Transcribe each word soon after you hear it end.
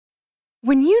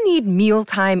When you need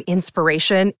mealtime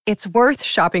inspiration, it's worth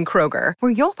shopping Kroger,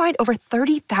 where you'll find over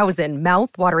 30,000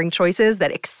 mouth-watering choices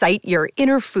that excite your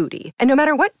inner foodie. And no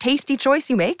matter what tasty choice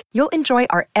you make, you'll enjoy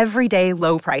our everyday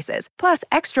low prices, plus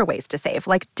extra ways to save,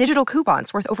 like digital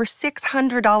coupons worth over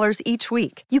 $600 each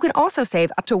week. You can also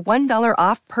save up to $1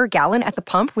 off per gallon at the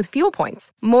pump with fuel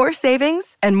points. More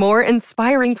savings and more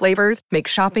inspiring flavors make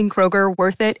shopping Kroger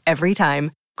worth it every time.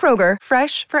 Kroger,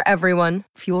 fresh for everyone.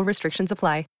 Fuel restrictions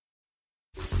apply.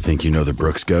 Think you know the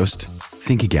Brooks Ghost?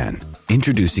 Think again.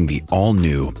 Introducing the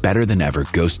all-new, better-than-ever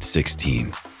Ghost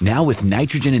 16. Now with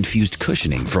nitrogen-infused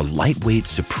cushioning for lightweight,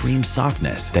 supreme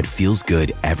softness that feels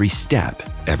good every step,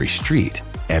 every street,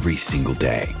 every single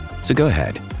day. So go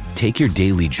ahead, take your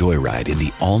daily joyride in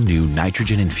the all-new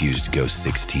nitrogen-infused Ghost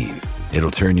 16.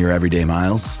 It'll turn your everyday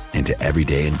miles into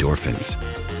everyday endorphins.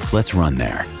 Let's run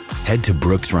there. Head to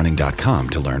brooksrunning.com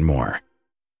to learn more.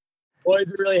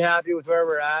 Boys are really happy with where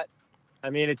we're at. I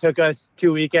mean, it took us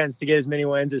 2 weekends to get as many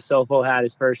wins as Sofo had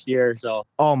his first year. So.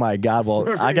 Oh my God!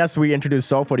 Well, I guess we introduce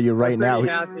Sofo to you right now.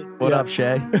 Happy. What up,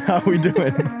 Shay? How we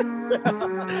doing?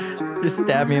 Just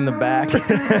stab me in the back.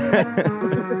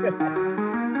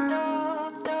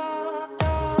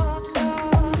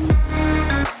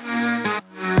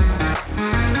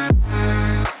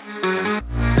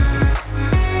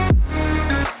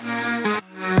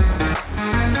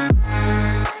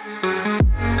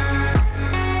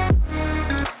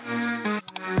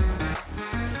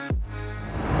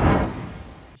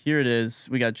 Here it is.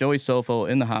 We got Joey Sofo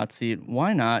in the hot seat.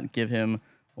 Why not give him,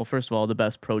 well, first of all, the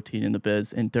best protein in the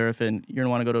biz, Endorphin. You're going to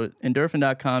want to go to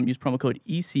endorphin.com, use promo code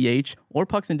ECH or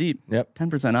Pucks and Deep. Yep.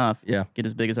 10% off. Yeah. Get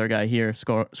as big as our guy here.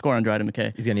 Score on Dryden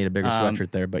McKay. He's going to need a bigger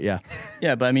sweatshirt there, but yeah.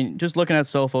 Yeah, but I mean, just looking at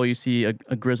Sofo, you see a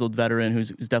grizzled veteran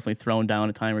who's definitely thrown down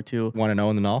a time or two. 1-0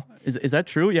 in the null? Is that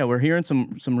true? Yeah, we're hearing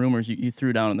some rumors you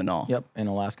threw down in the null. Yep, in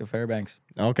Alaska Fairbanks.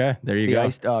 Okay, there you The go.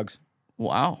 Ice Dogs.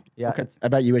 Wow. Yeah. Okay. I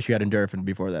bet you wish you had Endorphin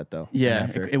before that, though. Yeah,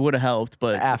 it would have helped,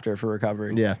 but After for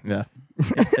recovery. Yeah.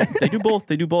 they do both.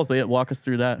 They do both. But yeah, walk us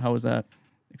through that. How was that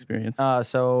experience?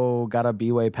 So got a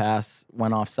B-way pass,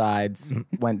 went off sides,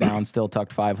 went down, still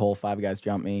tucked 5-hole, 5 guys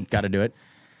jumped me. Got to do it.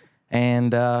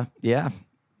 And that's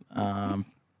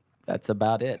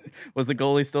about it. Was the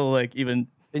goalie still like even?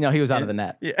 You know, he was out of the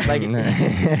net. Yeah. Like,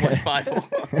 What, 5-hole?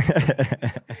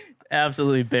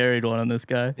 Absolutely buried one on this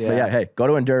guy. But yeah, hey, go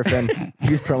to Endorphin.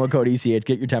 Use promo code ECH.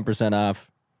 Get your 10% off.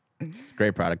 It's a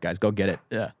great product, guys. Go get it.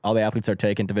 Yeah. All the athletes are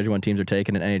taken. Division I teams are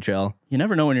taken in NHL. You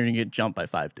never know when you're going to get jumped by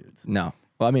 5 dudes. No.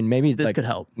 Well, I mean, maybe This like, could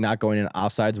help. not going in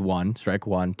offsides 1, strike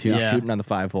 1, 2, Yeah. shooting on the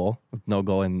 5-hole with no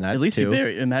goal in that. At least 2. you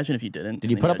buried. Imagine if you didn't. Did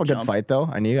you put up a good fight, though?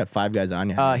 I know you got 5 guys on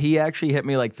you. he actually hit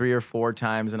me like 3 or 4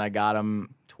 times, and I got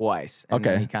him twice. And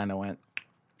Okay. then he kind of went,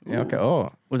 yeah, okay.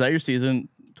 Oh. Was that your season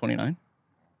 29?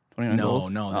 29 goals?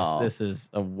 No, this is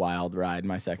a wild ride,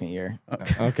 my second year.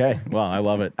 Okay. Well, I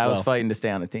love it. I was Well, fighting to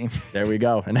stay on the team. there we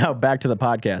go. And now back to the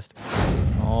podcast.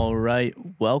 All right.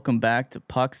 Welcome back to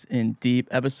Pucks in Deep,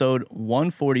 episode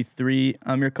 143.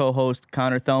 I'm your co-host,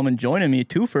 Connor Thelman. Joining me,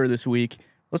 twofer this week.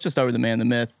 Let's just start with the man, the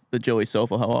myth, the Joey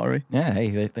Sofo. How are we? Yeah,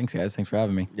 hey, thanks, guys. Thanks for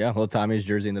having me. Yeah, little Tommy's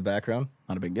jersey in the background.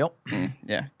 Not a big deal.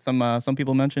 Yeah. Some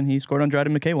people mentioned he scored on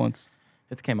Dryden McKay once.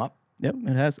 It came up. Yep,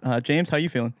 it has. James, how you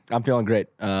feeling? I'm feeling great.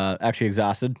 Actually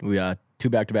exhausted. We 2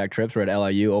 back-to-back trips. We're at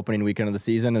LIU opening weekend of the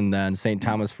season, and then St.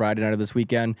 Thomas Friday night of this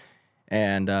weekend,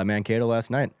 and Mankato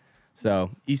last night. So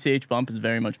ECH bump is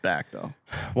very much back, though.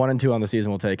 1 and 2 on the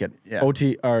season. We'll take it. Yeah.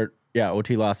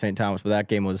 OT lost St. Thomas, but that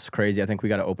game was crazy. I think we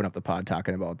got to open up the pod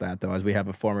talking about that, though, as we have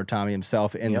a former Tommy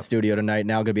himself in the studio tonight.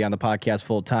 Now going to be on the podcast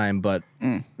full time, but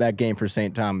that game for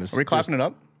St. Thomas. Are we clapping it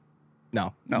up?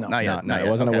 No, not yet. It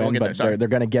wasn't a win, but they're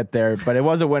going to get there. But it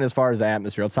was a win as far as the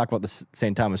atmosphere. Let's talk about the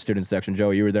St. Thomas student section.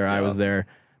 Joe, you were there. I was there.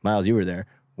 Miles, you were there.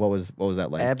 What was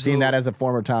that like? Absolutely. Seeing that as a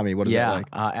former Tommy, what is that like?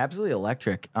 Absolutely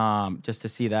electric. Just to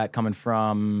see that coming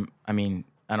from, I mean,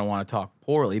 I don't want to talk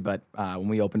poorly, but when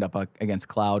we opened up against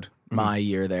Cloud my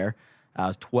year there, I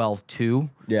was 12-2.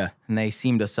 Yeah. And they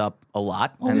seamed us up a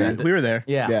lot. Oh, and we were there.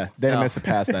 Yeah. Yeah, they didn't miss a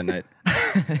pass that night.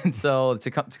 And so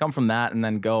to come from that and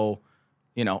then go,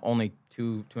 only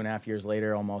 2.5 years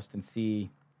later almost and see,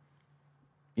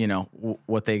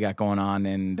 what they got going on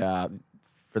and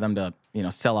for them to,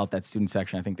 sell out that student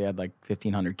section. I think they had like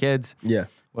 1,500 kids. Yeah.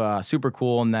 Super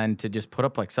cool. And then to just put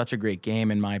up like such a great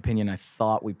game, in my opinion, I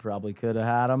thought we probably could have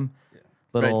had them.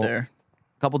 Right there.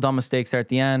 Couple dumb mistakes there at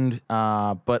the end.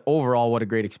 But overall, what a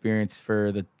great experience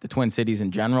for the Twin Cities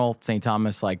in general, St.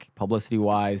 Thomas, like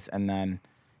publicity-wise, and then,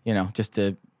 just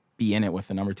to be in it with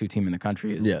the number 2 team in the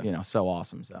country is, so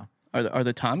awesome. So Are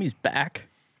the Tommies back?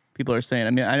 People are saying. I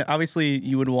mean, obviously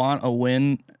you would want a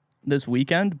win this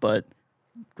weekend, but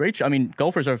great. I mean,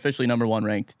 Gophers are officially #1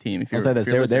 ranked team. If I'll you're, say if this,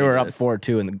 you're they were listening up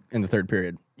to this. 4-2 in the third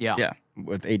period. Yeah.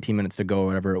 With 18 minutes to go,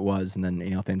 whatever it was, and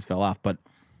then things fell off. But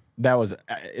that was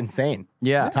insane.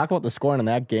 Yeah. Talk about the scoring in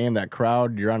that game. That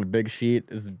crowd, you're on a big sheet.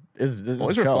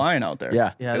 Boys were flying out there.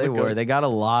 Yeah, Yeah, they were. Good. They got a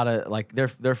lot of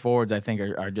their forwards. I think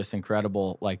are just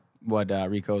incredible. Like what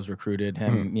Rico's recruited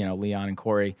him. Leon and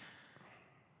Corey.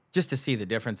 Just to see the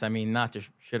difference. I mean, not to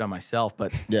shit on myself,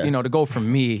 but to go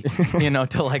from me,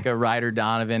 to like a Ryder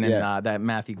Donovan and that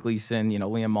Matthew Gleason.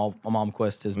 Liam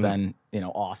Malmquist has been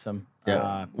awesome.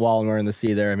 Yeah, Wallenwe're in the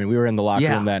sea there. I mean, we were in the locker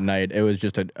room that night. It was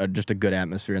just a good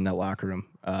atmosphere in that locker room.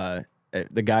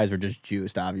 The guys were just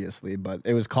juiced, obviously, but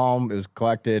it was calm. It was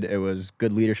collected. It was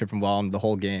good leadership from Wallem the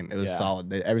whole game. It was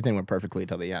solid. Everything went perfectly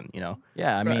till the end.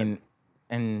 Yeah, I mean.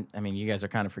 And I mean, you guys are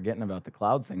kind of forgetting about the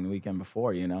Cloud thing the weekend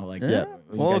before, You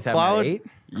well, guys have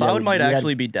Cloud might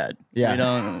actually be dead.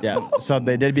 Yeah. So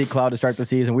they did beat Cloud to start the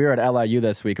season. We were at LIU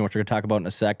this week, and which we're going to talk about in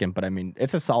a second. But I mean,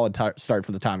 it's a solid start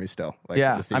for the Tommies still.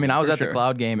 I mean, I was at the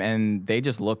Cloud game, and they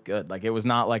just looked good. Like it was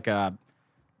not like a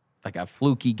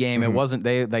fluky game. It wasn't.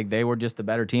 They were just the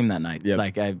better team that night.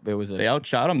 Yep. They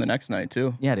outshot them the next night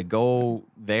too. Yeah, to go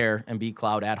there and beat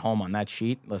Cloud at home on that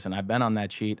sheet. Listen, I've been on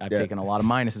that sheet. I've taken a lot of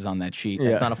minuses on that sheet.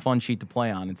 It's not a fun sheet to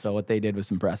play on, and so what they did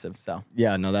was impressive. So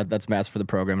that's massive for the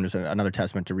program, and just another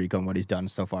testament to Rico and what he's done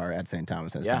so far at St.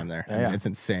 Thomas in his time there. I mean, it's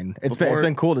insane. It's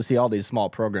been cool to see all these small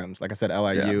programs. Like I said,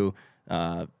 LIU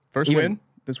first win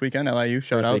this weekend, LIU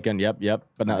shout out. Weekend, yep.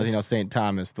 But now, St.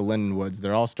 Thomas, the Lindenwoods,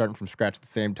 they're all starting from scratch at the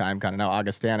same time. Kind of now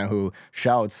Augustana, who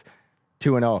shouts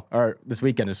 2-0, or this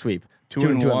weekend is sweep.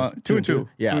 2-2.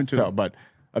 Yeah. 2-2. So, but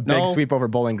a big sweep over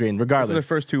Bowling Green. Regardless, those are their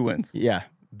first 2 wins. Yeah,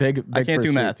 big. I can't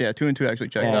do math. Sweep. Yeah, 2-2 actually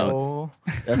checks out.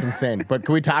 That's insane. But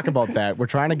can we talk about that? We're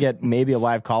trying to get maybe a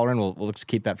live caller in. We'll just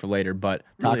keep that for later. But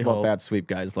talk about that sweep,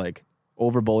 guys. Like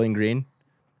over Bowling Green.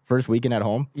 First weekend at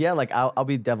home? Yeah, like I'll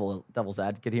be devil's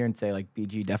advocate here and say like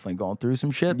BG definitely going through some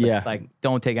shit. But yeah.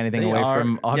 Don't take anything away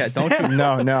from Augustana. Yeah, don't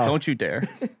you? No. Don't you dare.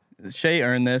 Shay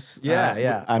earned this.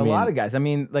 Yeah. A lot of guys. I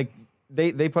mean, like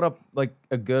they put up like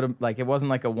a good it wasn't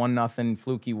like a 1-0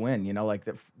 fluky win. Like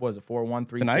that was a 4-1,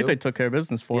 3-2. Tonight they took care of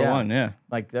business 4-1. Yeah.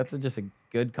 Like that's just a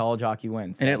good college hockey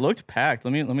win. So. And it looked packed.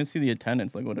 Let me see the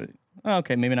attendance. Like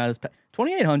okay, maybe not as packed.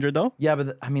 2,800 though. Yeah,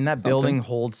 but I mean that building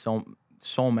holds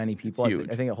so many people.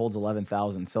 I think it holds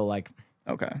 11,000. So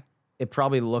okay, it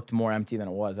probably looked more empty than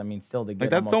it was. I mean, still they get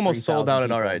that's almost sold out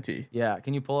people. at RIT. Yeah,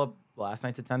 can you pull up last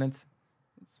night's attendance?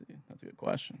 Let's see. That's a good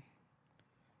question.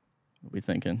 What are we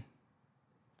thinking?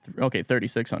 Okay,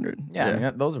 3,600. Yeah.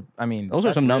 those are some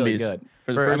really numbies good.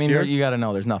 for the first year. You got to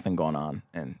know there's nothing going on.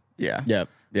 And Yep.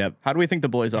 How do we think the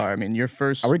boys are? I mean, your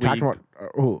first. Are we talking about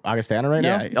Augustana right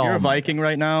now? Yeah, if you're a Viking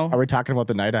right now. Are we talking about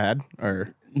the night ahead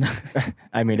or?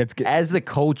 I mean, it's as the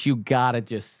coach, you gotta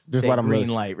just let them green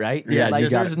loose. light, right? Yeah,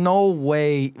 there's no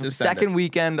way. Send Second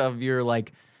weekend of your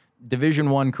Division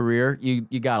I career,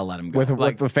 you gotta let them go.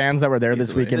 With the fans that were there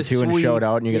this weekend too and showed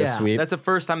out, and you get a sweep. That's the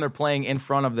first time they're playing in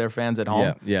front of their fans at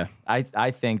home. Yeah.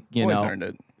 I think Boys earned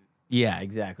it. Yeah,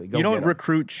 exactly. You don't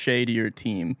recruit Shay to your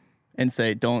team and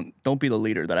say don't be the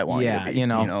leader that I want you to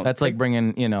be. That's like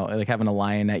bringing like having a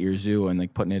lion at your zoo and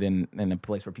like putting it in a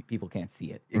place where people can't see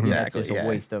it. Exactly. It's just a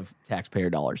waste of taxpayer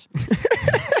dollars.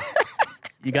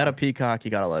 You got a peacock, you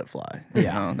got to let it fly.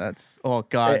 Yeah. That's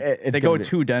God. They go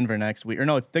to Denver next week. Or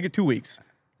no, they get 2 weeks.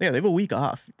 Yeah, they have a week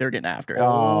off. They're getting after it.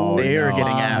 They're getting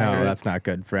after it. No, that's not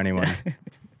good for anyone.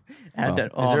 Man,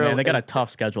 they got a tough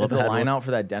schedule. Is the line out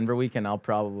for that Denver weekend? I'll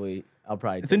probably.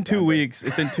 It's in 2 weeks.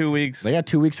 It's in 2 weeks. They got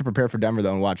 2 weeks to prepare for Denver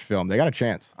though and watch film. They got a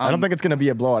chance. I don't think it's going to be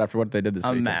a blowout after what they did this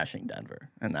week. I'm mashing Denver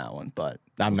in that one, but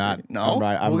I'm not. See. No,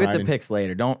 we'll get the picks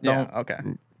later. Don't. Okay.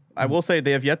 I will say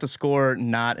they have yet to score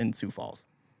not in Sioux Falls.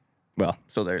 Well,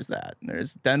 so there's that.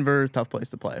 There's Denver, tough place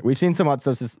to play. We've seen some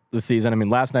upsets this season. I mean,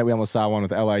 last night we almost saw one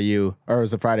with LIU, or it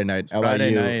was a Friday night.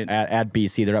 LIU at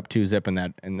BC, they're up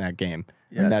 2-0 in that game,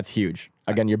 and that's huge.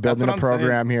 Again, you're building a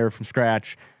program here from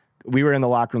scratch. We were in the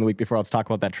locker room the week before. Let's talk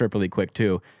about that trip really quick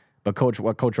too. But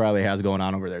what Coach Riley has going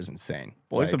on over there is insane.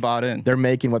 Boys are bought in. They're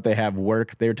making what they have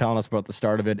work. They were telling us about the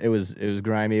start of it. It was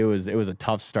grimy. It was a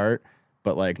tough start.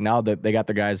 But now that they got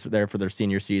the guys there for their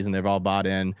senior season, they've all bought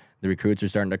in. The recruits are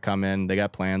starting to come in. They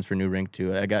got plans for new rink too.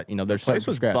 They're place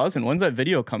was buzzing. When's that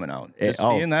video coming out?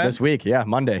 Seeing that this week? Yeah,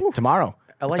 Monday, tomorrow.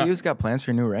 LIU's got plans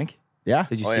for a new rink. Yeah,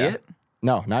 did you see it?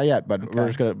 No, not yet. But we're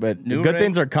just gonna. But good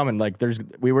things are coming.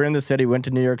 We were in the city, went to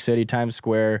New York City, Times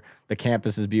Square. The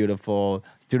campus is beautiful.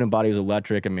 Student body is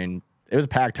electric. I mean, it was a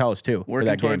packed house too. Working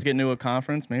for that towards game. getting to a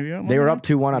conference, maybe. They were up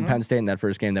 2-1 on Penn State in that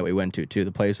first game that we went to too.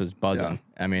 The place was buzzing.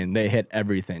 Yeah. I mean, they hit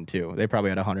everything too. They probably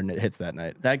had 100 hits that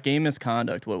night. That game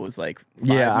misconduct, what was like 5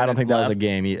 Yeah, I don't think that was a left,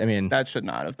 game. I mean, that should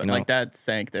not have been. Like, that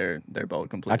sank their boat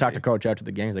completely. I talked to Coach after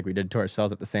the games like we did to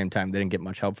ourselves at the same time. They didn't get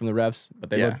much help from the refs, but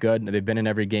they look good. They've been in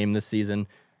every game this season.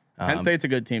 Penn State's a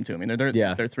good team too. I mean, they're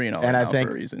 3-0 and I now think,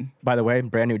 for a reason. By the way,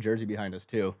 brand new jersey behind us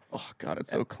too. Oh God,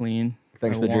 it's so clean.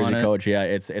 Thanks to the jersey coach. Yeah,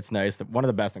 it's nice. One of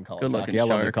the best in college. Good looking. I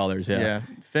love the colors. Yeah.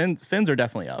 Fins are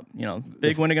definitely up. You know,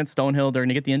 big win against Stonehill. They're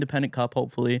gonna get the Independent Cup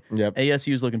hopefully. Yep.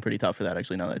 ASU's looking pretty tough for that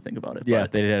actually. Now that I think about it. Yeah,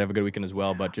 they did have a good weekend as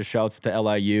well. But just shouts to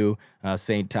LIU,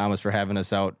 St. Thomas for having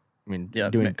us out. I mean,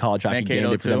 doing college hockey game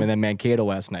day for them, and then Mankato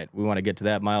last night. We want to get to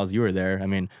that. Miles, you were there. I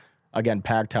mean, again,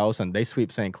 packed house, and they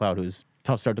sweep St. Cloud, who's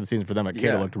tough start to the season for them.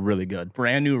 Mankato looked really good.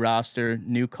 Brand new roster,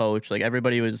 new coach. Like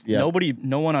everybody was. Nobody.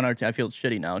 No one on our team. I feel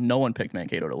shitty now. No one picked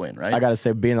Mankato to win. Right. I gotta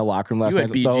say, being in the locker room last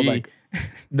night, though, like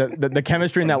the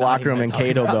chemistry in that locker room in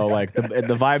Cato, though, like the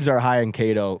vibes are high in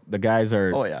Cato. The guys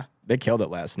are. Oh yeah. They killed it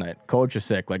last night. Coach is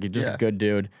sick. Like he's just a good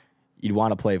dude. You'd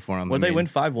want to play for him. Would they win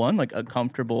 5-1? Like a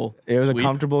comfortable. It was sweep? a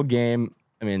comfortable game.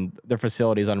 I mean, their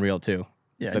facility is unreal too.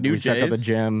 Yeah, like, new we checked out the Jays.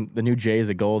 gym, the new Jays,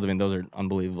 the golds. I mean, those are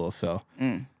unbelievable. So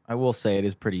I will say it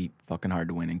is pretty fucking hard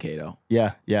to win in Cato.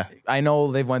 yeah. I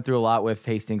know they've went through a lot with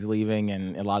Hastings leaving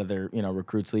and a lot of their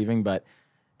recruits leaving, but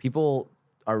people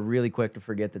are really quick to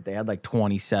forget that they had like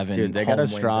 27. Dude, they got a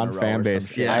strong fan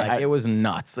base. Yeah, it was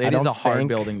nuts. It is a hard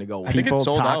building to go win. I think People it's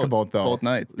sold talk out about though both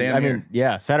nights. I mean,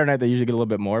 Saturday night they usually get a little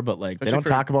bit more, but like they don't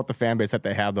talk about the fan base that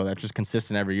they have though. That's just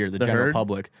consistent every year. The general herd?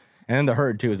 public, and then the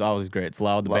herd too is always great. It's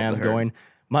loud. The Love band's the herd. going.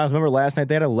 Miles, remember last night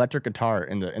they had an electric guitar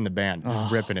in the band,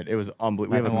 just ripping it. It was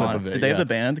unbelievable. We have a clip of it. Did they have the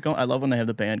band going? I love when they have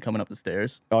the band coming up the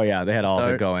stairs. Oh yeah, they had all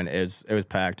of it going. It was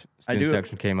packed. Student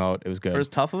section came out. It was good. For as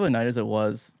tough of a night as it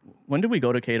was, when did we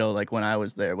go to Cato? Like when I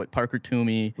was there with Parker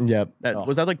Toomey. Yep.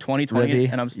 Was that like 2020? Ricky.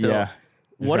 And I'm still. Yeah.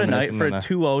 What a night for a 2-0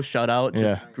 shutout.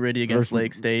 Just gritty against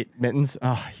Lake State. Mittens.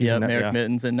 Oh, Merrick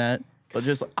Mittens in that. But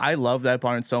just, I love that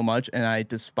barn so much, and I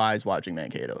despise watching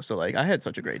Mankato. So, like, I had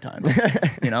such a great time.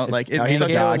 You know, like, it's he's a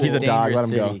such dog. He's a dog. Let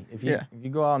him go. City. If you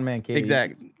go out in Mankato,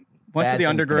 Exactly. Went to bad the things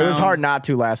underground. It was hard not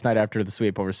to last night after the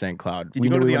sweep over St. Cloud. Did you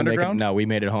go to the wouldn't make it- underground? No, we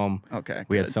made it home. Okay,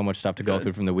 We had good. so much stuff to go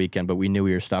through from the weekend, but we knew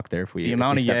we were stuck there if we The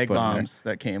amount of stepped Yag foot in there. bombs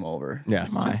that came over. Yeah.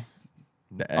 It's just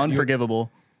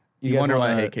unforgivable. You You wonder why I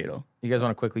wanna- hate Cato. You guys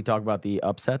want to quickly talk about the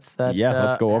upsets that?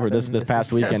 Let's go over this happened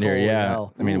past weekend here. Holy Yeah,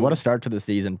 hell. I mean, what a start to the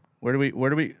season. Where do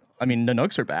we? I mean, the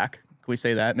Nooks are back. Can we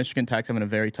say that? Michigan Tech's having a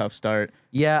very tough start.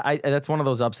 Yeah, that's one of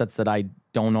those upsets that I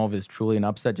don't know if is truly an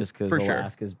upset, just because For sure.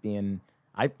 Alaska's being.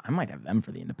 I might have them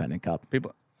for the Independent Cup.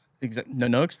 The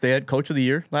Nooks, they had Coach of the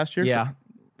Year last year. Yeah,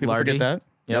 People forget Largy. that.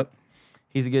 Yep.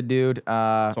 He's a good dude.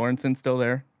 Sorensen's still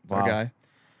there. It's our Wow. guy.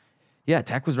 Yeah,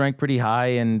 Tech was ranked pretty high,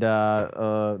 and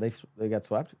they got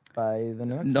swept by the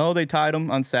Nooks. No, they tied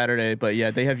them on Saturday, but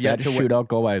yeah, they have yet That to win. shootout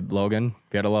goal by Logan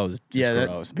Pietolo was just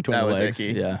gross between that the was legs.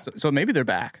 icky. Yeah. So maybe they're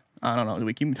back. I don't know. Do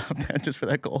we keep them top 10 just for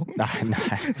that goal? Nah.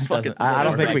 fucking- I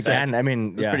don't think pretty we sick. can. I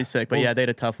mean, It was pretty sick, but yeah, they had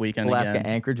a tough weekend Alaska again.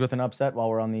 Anchorage with an upset while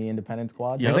we're on the Independent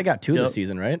squad. I think they got two this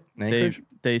season, right? Anchorage?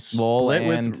 They Lowell split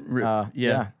and, with the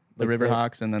Lake State.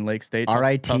 Riverhawks and then Lake State. Tough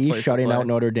RIT place to shutting play. out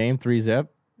Notre Dame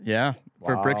 3-zip. Yeah,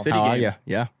 for Brick City How are game. you?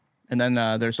 Yeah. And then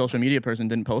their social media person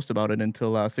didn't post about it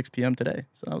until 6 p.m. today,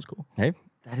 so that was cool. Hey,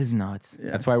 That is nuts. Yeah.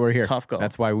 that's why we're here. Tough go.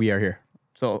 That's why we are here.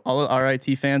 So all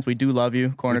RIT fans, we do love you.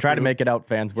 Corner We try to Crew. make it out,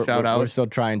 fans. We're Shout out. we're still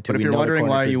trying to. But if We you're know the wondering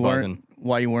corner why crew's you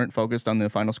buzzing. weren't focused on the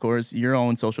final scores, your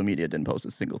own social media didn't post a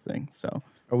single thing. So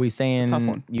Are we saying Tough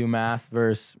one. UMass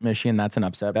versus Michigan? That's an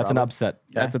upset. That's an probably. upset.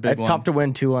 That's a big It's one. tough to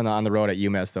win two on the road at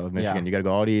UMass though. With Michigan, Yeah. you got to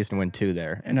go out east and win two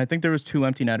there. and I think there was 2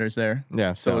 empty netters there.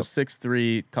 Yeah, So it so was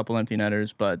 6-3, couple empty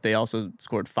netters, but they also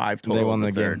scored 5 total. they won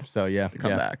in the third game. So yeah, to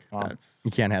come back. Wow. That's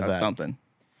You can't have that's that. something.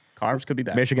 Carves could be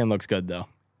back. Michigan looks good though.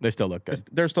 They still look good.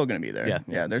 They're still going to be there.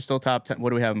 Yeah. They're still top 10. What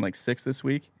do we have them like 6 this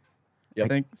week? I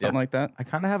think something like that. I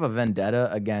kind of have a vendetta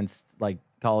against like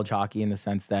college hockey in the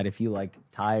sense that if you like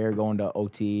tie or go into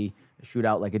OT,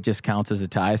 shootout, like it just counts as a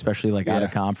tie, especially like out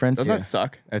of conference. Doesn't that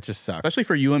suck? It just sucks. Especially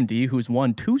for UMD, who's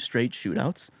won 2 straight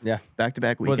shootouts, Yeah,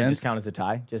 back-to-back Would it weekends. just count as a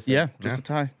tie? Just Just Yeah. a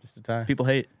tie. just a tie. People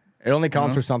hate. It only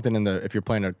counts for something if you're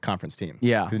playing a conference team.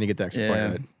 Yeah. 'Cause then you get the extra point. Yeah.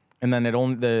 Right? And then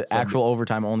the actual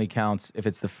overtime only counts if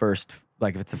it's the first,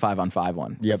 like if it's the 5-on-5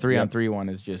 one. Yep, The 3-on-3 yep. one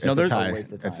is just No, it's there's a a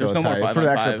waste of It's time. There's no more It's for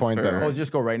the extra 5-on-5 point for- though. Oh, it's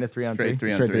just go right into 3-on-3. Straight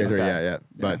 3 on Straight 3. three, Okay. yeah.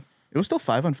 But It was still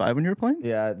 5-on-5 when you were playing?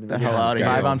 Yeah, The hell outta here.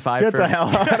 5-on-5 Get for the hell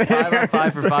out of here.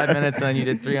 5-on-5 for 5 minutes, and then you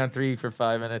did 3-on-3 for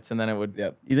 5 minutes, and then it would.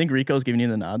 Yep. You think Rico's giving you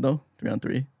the nod, though?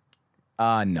 3-on-3?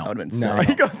 No. That would have been No, sick.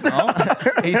 he goes.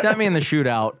 He sent me in the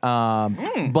shootout,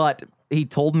 but he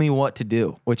told me what to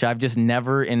do, which I've just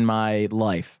never in my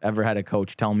life ever had a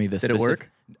coach tell me this. Did it work?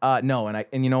 No,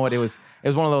 and you know what? It was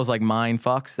one of those like mind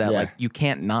fucks that like you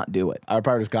can't not do it. I would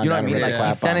probably just gone You know down what I mean? and Like,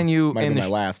 he's sending you might in have been the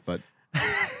my last, but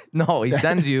no, he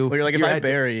sends you. Well, you're like, if I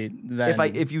bury, then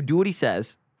if you do what he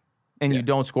says, and you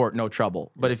don't score it, no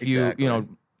trouble. But if you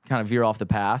kind of veer off the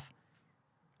path,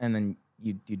 and then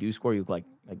you do score, you like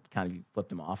kind of you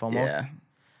flipped him off almost. Yeah.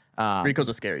 Rico's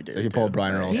a scary dude. so you pull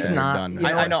Brian Earl, He's not- done.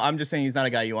 I know. I'm just saying he's not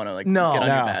a guy you want to like No, get on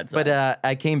your bad side. but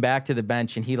I came back to the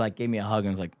bench and he like gave me a hug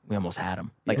and was like, "We almost had him."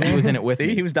 Like he was in it with See,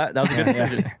 me. he was that was a good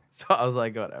decision. So I was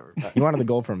like, whatever. But He wanted the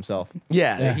goal for himself.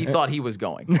 yeah, he thought he was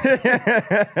going.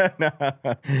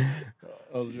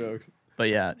 Those jokes. But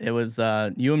yeah, it was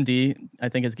UMD. I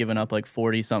think has given up like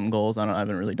 40-something goals. I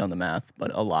haven't really done the math,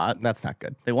 but a lot. That's not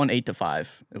good. They won 8-5.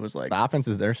 It was like The offense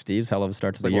is there. Steve's hell of a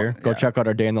start to the Like, year. well, Go yeah. check out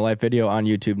our day in the life video on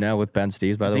YouTube now with Ben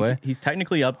Steves, by I the think way. he's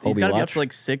technically up. He's Hobie got to be up watch. to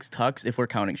like 6 tucks if we're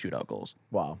counting shootout goals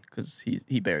Wow. because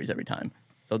he buries every time.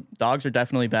 So Dogs are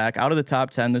definitely back out of the top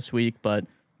 10 this week, but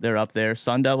they're up there.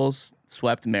 Sun Devils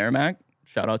swept Merrimack.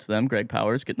 Shout out to them. Greg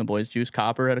Powers getting the boys juice.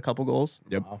 Copper had a couple goals.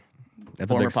 Yep. That's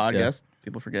Former a big podcast.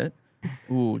 People forget.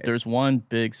 Ooh, there's one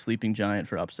big sleeping giant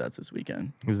for upsets this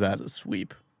weekend. Who's that? It was a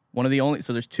sweep. One of the only.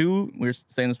 So there's 2. We were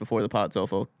saying this before the pod,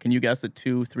 Zofo. Can you guess the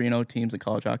 2 3-0 teams in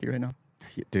college hockey right now?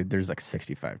 Dude, there's like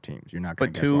 65 teams. You're not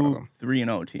going But to guess one of 2 them.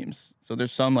 3-0 teams. So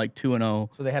there's some like 2-0.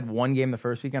 So they had one game the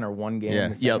first weekend or one game Yeah.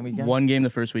 the second Yep, weekend? one game the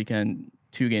first weekend,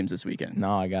 2 games this weekend.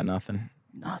 No, I got nothing.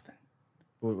 Nothing.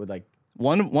 Would like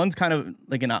One's kind of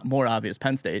like a more obvious.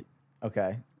 Rank State,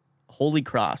 okay. Holy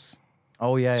Cross,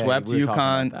 Oh yeah, swept we were talking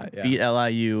UConn, about that, yeah. beat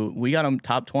LIU. We got them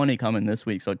top 20 coming this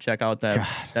week, so check out that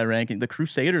ranking. The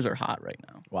Crusaders are hot right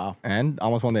now. Wow. And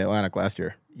almost won the Atlantic last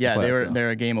year. Yeah, The playoffs, so. they're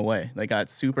a game away. They got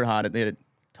super hot. They had a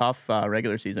tough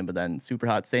regular season, but then super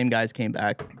hot. Same guys came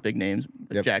back, big names.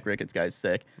 Yep. Jack Ricketts guy's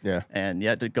sick. Yeah. And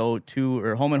yet to go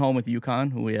home and home with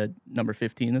UConn, who we had number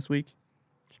 15 this week.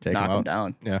 Take Knock them them out.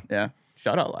 down. Yeah. Yeah.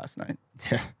 Shutout last night.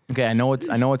 Yeah. Okay, I know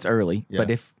it's early, Yeah.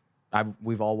 but if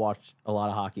we've all watched a lot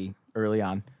of hockey early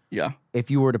on. Yeah. If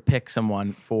you were to pick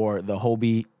someone for the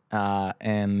Hobie,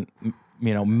 and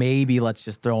maybe let's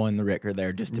just throw in the Ricker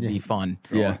there just to be fun.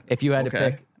 Yeah. If you had to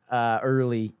Okay. pick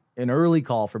an early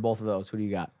call for both of those, who do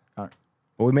you got?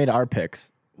 Well, we made our picks.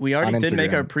 We already On did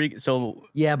make Instagram. our pre. So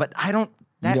Yeah, but I don't.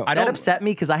 That, don't- I that don't- upset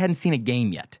me because I hadn't seen a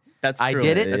game yet. that's I true.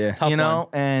 did it, That's Yeah. a tough you know,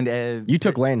 one. and You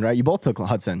took Lane, right? You both took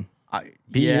Hudson.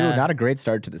 BU, yeah, not a great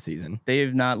start to the season.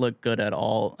 they've not looked good at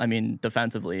all. I mean,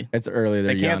 defensively, It's early.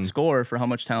 They're they can't young. score for how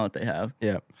much talent they have.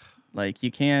 Yeah. Like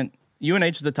you can't.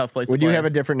 UNH is a tough place Would to play. you have a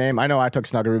different name? I know I took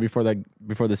Snuggeroo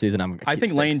before the season. I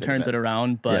think Lane turns it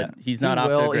around, but Yeah. he's not off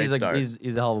to a great he's start.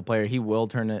 He's a hell of a player. He will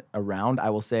turn it around. I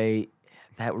will say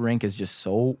that rink is just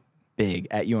so big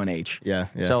at UNH. Yeah,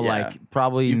 yeah. So Yeah. like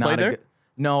probably You've not played a there? good,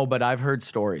 no, but I've heard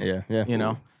stories. Yeah, yeah. You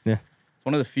know, Yeah. It's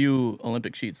one of the few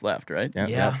Olympic sheets left, right? Yeah.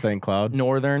 Yeah. That's St. Cloud.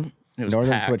 Northern. It was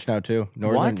Northern packed. switched now too.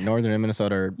 What? Northern and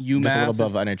Minnesota are just a UMass little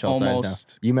above is NHL size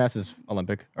almost- now. UMass is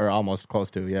Olympic or almost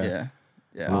close to. Yeah. Yeah,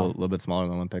 yeah. A little bit smaller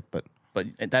than Olympic, but But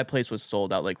that place was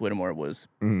sold out. Like Whittemore was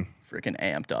freaking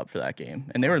amped up for that game,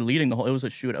 and they were leading the whole. It was a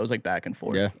shootout. It was like back and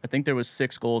forth. Yeah. I think there was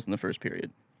 6 goals in the first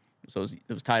period, so it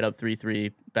was tied up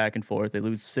 3-3, back and forth. They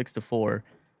lose 6-4,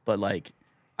 but like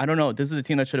I don't know. This is a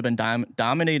team that should have been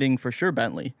dominating for sure.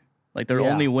 Bentley, like their Yeah.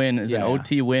 only win is an Yeah.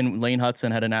 OT win. Lane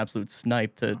Hudson had an absolute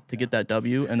snipe to get that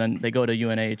W, and then they go to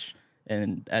UNH,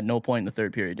 and at no point in the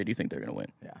third period did you think they're gonna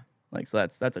win. Yeah. Like so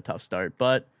that's a tough start,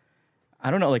 but. I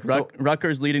don't know, like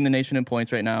Rutgers leading the nation in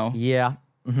points right now. Yeah.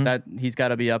 Mhm. That he's got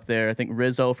to be up there. I think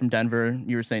Rizzo from Denver.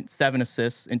 You were saying 7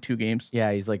 assists in 2 games.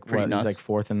 Yeah, he's like Pretty he's nuts. like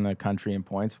 4th in the country in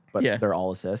points, but Yeah. they're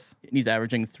all assists. And he's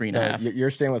averaging 3.5. so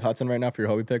you're staying with Hudson right now for your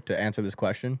Hobie pick to answer this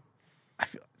question.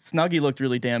 Snuggie looked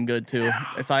really damn good too.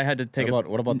 If I had to take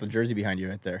What about the jersey behind you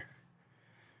right there?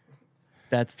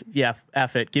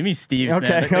 F it. Give me Steve's. Okay,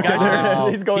 man. The okay, guy sure.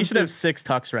 should- He's going he should to- have 6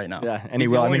 tucks right now. Yeah, and he He's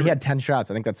the will. I only mean, he re- had 10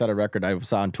 shots. I think that set a record I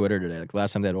saw on Twitter today. Like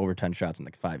last time they had over 10 shots in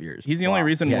like 5 years. He's the only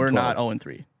reason He had we're 12. not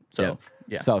 0-3. So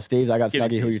yeah. So Steve's, I got Give me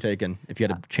Snuggie. Who you Steve's. taking? If you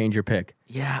had to change your pick,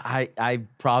 Yeah, I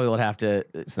probably would have to.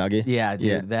 Snuggie. Yeah, dude.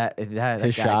 Yeah. That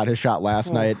His guy- shot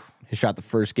last night. His shot the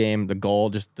first game. The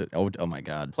goal. Oh my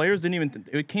god. Players didn't even.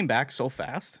 It came back so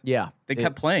fast. Yeah, They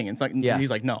kept playing. It's like Yes. he's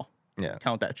like, no, Yeah.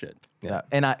 count that shit. Yeah.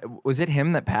 And was it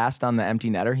him that passed on the empty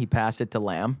netter? He passed it to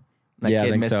Lamb. That Yeah, I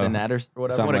kid think missed so. the net or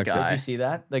whatever. Something What a like that. guy. Did you see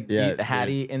that? Like Yeah, he had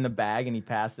he in the bag and he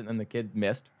passed it and the kid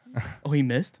missed. Oh, he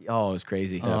missed? Oh, it was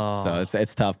crazy. So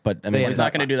it's tough, but I mean, He's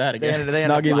not going to do that again.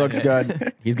 Snuggie looks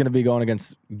good. He's going to be going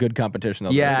against good competition.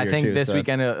 Yeah, I think this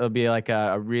weekend it'll be like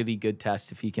a really good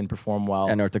test if he can perform well.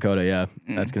 At North Dakota, yeah.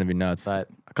 That's going to be nuts. But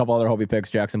a couple other Hobie picks,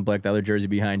 Jackson Blick, the other jersey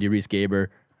behind you, Reese Gaber.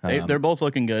 They're both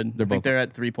looking good. They're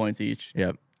at 3 points each.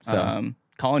 Yep. So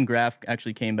Colin Graff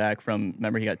actually came back from,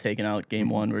 remember he got taken out game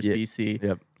 1 versus BC.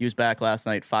 Yep. He was back last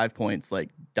night, 5 points, like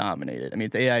dominated. I mean,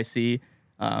 it's AIC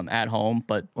at home,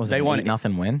 but they won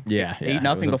 8-0 win. Yeah.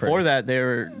 8-0. Before that, they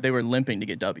were limping to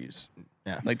get W's.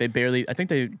 Yeah. Like they barely, I think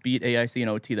they beat AIC in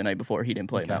OT the night before. He didn't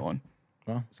play in that one.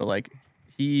 Well. So like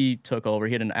he took over.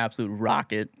 He had an absolute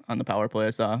rocket on the power play. I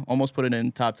saw almost put it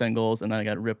in top 10 goals, and then I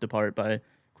got ripped apart by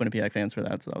Quinnipiac fans for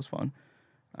that. So that was fun.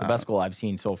 The best goal I've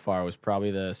seen so far was probably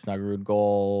the Snuggerud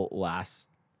goal last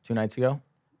 2 nights ago.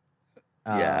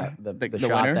 The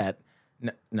shot winner? that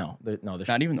no, the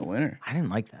Not even the winner. I didn't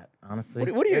like that,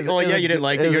 honestly. What do you? You didn't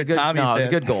like it. You're a Tommy fan. No, it was a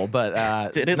good goal,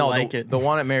 but Didn't like it. The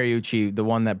one at Mariucci, the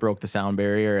one that broke the sound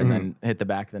barrier and then hit the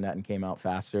back of the net and came out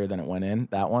faster than it went in.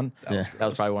 That one, that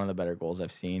was probably one of the better goals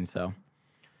I've seen. So,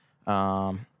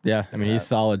 yeah, I mean he's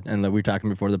solid, and we were talking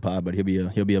before the pod, but he'll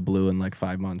be a Blue in like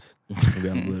 5 months. He'll be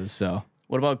on the Blues. So,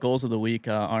 what about goals of the week?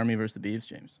 Army versus the Beavs,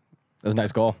 James. That was a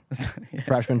nice goal.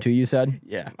 Freshman 2, you said?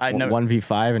 Yeah, I never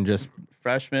 1v5 and just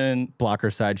freshman blocker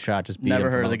side shot. Just beat never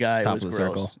him heard from of the guy. Top It was of the gross.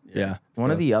 circle. Yeah.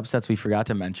 one of the upsets we forgot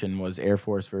to mention was Air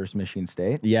Force versus Michigan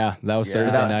State. Yeah, that was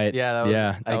Thursday night. Yeah, that was,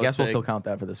 I guess we'll big. still count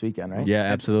that for this weekend, right? Yeah,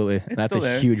 absolutely. That's still a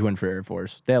there. huge win for Air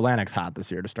Force. The Atlantic's hot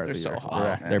this year to start They're the so year.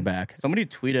 hot, They're back. Somebody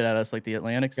tweeted at us like the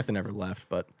Atlantic. I guess they never left,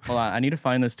 but Hold on, I need to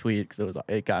find this tweet because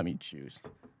it got me juiced.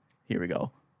 Here we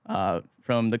go.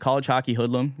 From the college hockey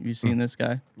hoodlum. You seen this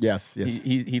guy? yes.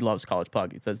 He loves college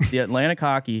puck. It says the Atlantic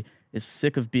hockey is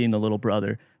sick of being the little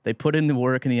brother. They put in the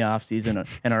work in the offseason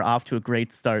and are off to a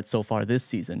great start so far this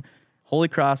season. Holy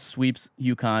Cross sweeps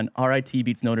UConn. RIT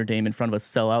beats Notre Dame in front of a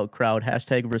sellout crowd.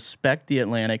 # respect the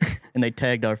Atlantic. And they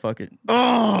tagged our fucking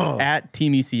at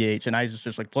Team ECH. And I was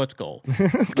just like, let's go.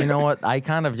 You know what? I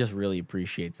kind of just really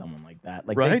appreciate someone like that.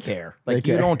 Like Right? they care. Like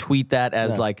They you care. don't tweet that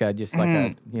as like a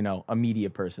a media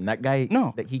person. That guy,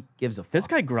 No. that he gives a fuck. This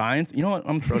guy grinds. You know what?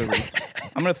 I'm throwing a retweet.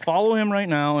 I'm going to follow him right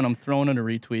now, and I'm throwing in a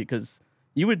retweet because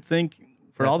you would think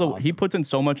for all the he puts in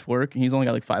so much work, and he's only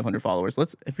got like 500 followers.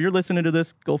 If you're listening to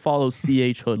this, go follow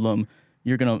CH Hoodlum.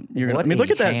 You're gonna. What I mean, look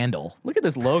a at that handle. Look at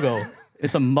this logo.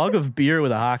 It's a mug of beer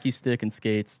with a hockey stick and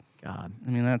skates. God. I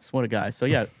mean, that's what a guy. So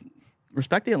yeah,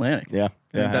 respect the Atlantic. Yeah.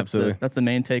 I think Absolutely. That's the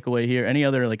main takeaway here. Any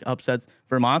other like upsets?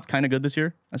 Vermont's kind of good this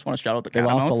year. I just want to shout out the They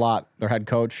lost a Catamounts. lot. Their head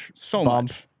coach, So Bump.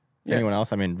 much. Yeah. Anyone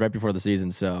else? I mean, right before the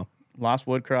season, so Lost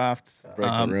Woodcroft. Break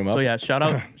the room up. So yeah, shout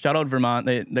out Vermont.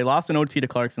 They lost an OT to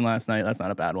Clarkson last night. That's not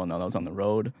a bad one though. That was on the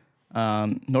road.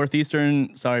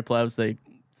 Northeastern, sorry plebs, they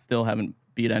still haven't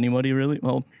beat anybody really.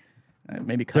 Well,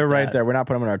 maybe cut they're right that. there. We're not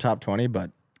putting them in our top 20,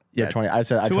 but Yeah, 20. I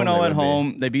said 2-0 at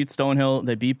home. They beat Stonehill.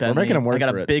 They beat Bentley. making them work I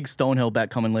got for a it. big Stonehill bet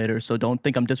coming later, so don't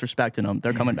think I'm disrespecting them.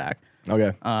 They're coming back.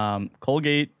 Okay.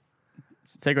 Colgate,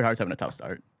 Sacred Heart's having a tough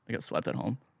start. They got swept at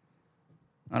home.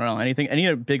 I don't know. Any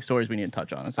other big stories we need to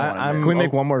touch on? That's all I wanted to Can we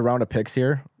make one more round of picks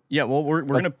here? Yeah, well, we're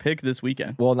going to pick this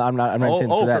weekend. Well, I'm not saying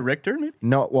for that. For Richter, maybe?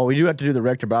 No, well, we do have to do the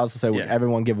Richter, but I also say Yeah.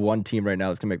 everyone give one team right now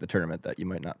that's going to make the tournament that you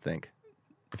might not think.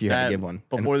 If you had to give one.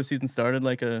 Before the season started,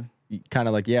 like Kind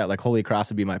of like Holy Cross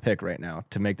would be my pick right now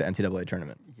to make the NCAA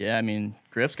tournament. yeah, I mean,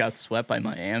 Griffs got swept by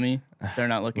Miami. They're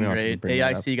not looking We don't have to great. bring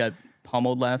that AIC got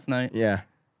pummeled last night. Yeah.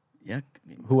 Yeah. I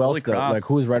mean, Who Holy else, though? Cross. Like,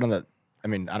 who's right on the... I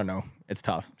mean, I don't know. It's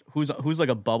tough. Who's like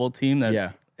a bubble team that's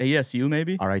Yeah. ASU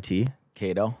maybe? RIT?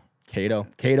 Cato.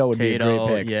 Cato would be a great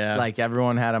pick. Yeah. Like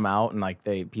everyone had him out, and like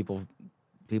people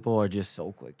are just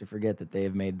so quick to forget that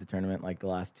they've made the tournament like the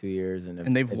last 2 years,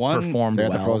 and they've won- performed They're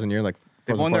well. at the Frozen year, like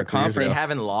They've Frozen won their Four 3 years conference. They ago.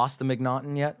 haven't lost to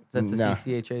McNaughton yet since the No.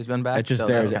 CCHA's been back. It's just so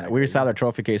there. that's kinda We crazy. saw their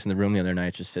trophy case in the room the other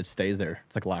night. It stays there.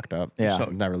 It's like locked up. Yeah. So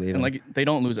never leaving. and like they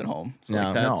don't lose at home. So No.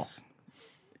 like that's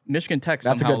Michigan Tech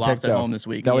that's a somehow good lost pick, at though. home this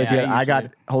week. That would be Yeah, good. I got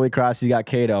usually. Holy Cross. He's got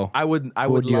Cato. I would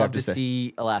would you love have to to say?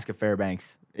 see Alaska Fairbanks.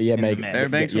 Yeah, the make mix.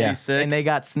 Fairbanks would yeah. be sick. And they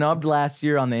got snubbed last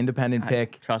year on the independent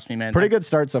pick. Trust me, man. Pretty good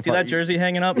start so See far. that jersey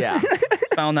hanging up? Yeah.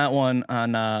 Found that one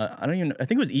on I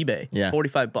think it was eBay. Yeah.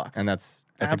 $45. And that's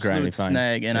a Absolute grindy find.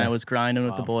 snag. And Yeah. I was grinding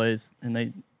with the boys, and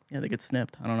they get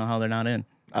snipped. I don't know how they're not in.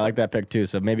 I like that pick too.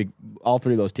 So maybe all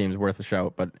three of those teams worth a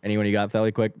shout. But anyone you got,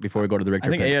 Theli, quick before we go to the Richter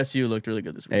I think picks? ASU looked really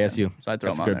good this week. ASU. So I'd throw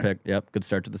That's them a on good there. pick. Yep, good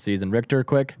start to the season. Richter,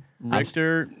 quick.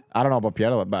 Richter, I don't know about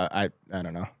Pietro, but I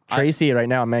don't know. Tracy right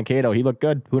now, Mankato, he looked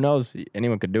good. Who knows?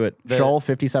 Anyone could do it. Scholl,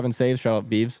 57 saves. Shout out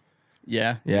Beeves.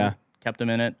 yeah. Yeah. Kept him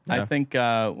in it. I Yeah. think,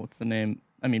 what's the name?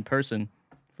 Person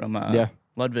from Yeah.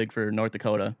 Ludwig for North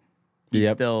Dakota.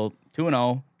 He's still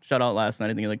 2-0. Shutout last night. I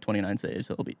think he had like 29 saves.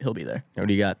 So he'll be there. What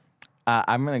do you got?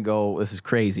 I'm going to go, this is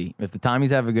crazy. If the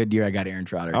Tommies have a good year, I got Aaron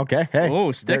Trotter. Okay. Hey.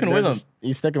 Oh, sticking with him.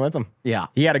 He's sticking with him. Yeah.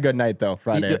 He had a good night, though,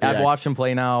 Friday. I've watched him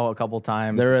play now a couple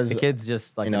times. The kid's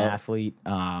just like an athlete.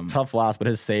 Tough loss, but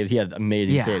his saves, he had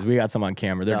amazing saves. We got some on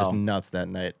camera. They're just nuts that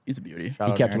night. He's a beauty.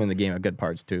 He kept him in the game at good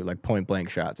parts, too, like point-blank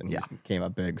shots, and he came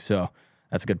up big. So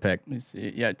that's a good pick. Let me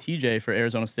see. Yeah, TJ for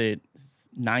Arizona State,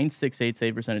 9.68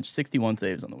 save percentage, 61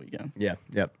 saves on the weekend. Yeah,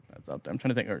 yep. That's up there. I'm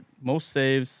trying to think. Most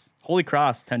saves, Holy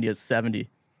Cross, Tendy has 70.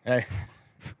 Hey.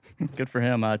 Good for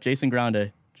him. Jason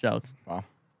Grande, shouts. Wow.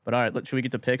 But all right, should we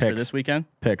get to picks for this weekend?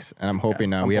 Picks. And I'm hoping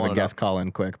we have a guest call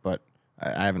in quick, but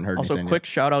I haven't heard anything. Also, quick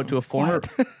shout out to a former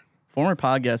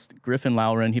podcast, Griffin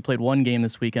Lowren. He played one game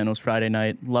this weekend. It was Friday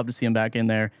night. Love to see him back in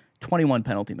there. 21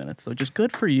 penalty minutes. So just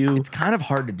good for you. It's kind of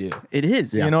hard to do. It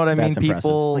is. Yeah, you know what I mean?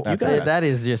 People, impressive. that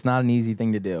is just not an easy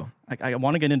thing to do. I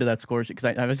want to get into that score sheet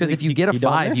because if you get a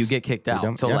 5, you get kicked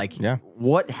out. So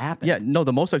what happened? Yeah, no,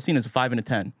 the most I've seen is a 5 and a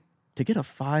 10. To get a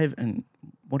 5 and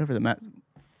whatever the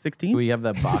 16? Do we have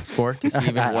the box score to see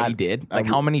even what he did? Like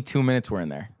how many 2 minutes were in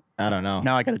there? I don't know.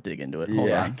 Now I got to dig into it.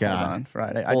 Hold on.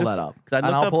 Friday. Pull that up. Because I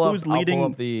looked up who's leading. I'll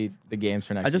pull up the games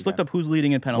for next. I just looked up who's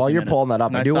leading in penalty. While you're pulling that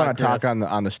up, I do want to talk Griff.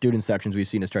 on the student sections we've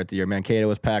seen to start the year. Mankato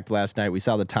was packed last night. We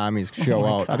saw the Tommies show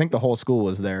out. God. I think the whole school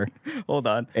was there. Hold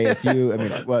on. ASU. I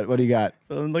mean, what do you got?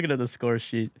 So I'm looking at the score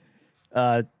sheet.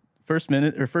 First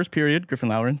period, Griffin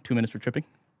Lowren, 2 minutes for tripping.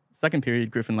 Second period,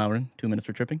 Griffin Lowren, 2 minutes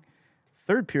for tripping.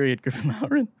 Third period, Griffin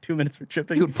Lowren, 2 minutes for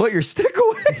tripping. Dude, put your stick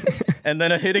away. And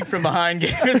then a hitting from behind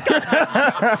game is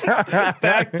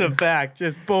back to back.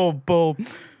 Just boom, boom.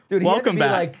 Dude, welcome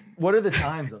back. Like, what are the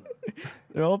times of it?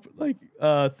 They're all like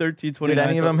 13, 29. Did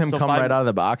any of them come right out of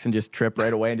the box and just trip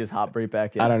right away and just hop right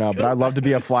back in? I don't know, but I'd love to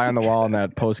be a fly on the wall in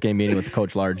that post-game meeting with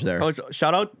Coach Large there.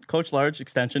 Shout out Coach Large,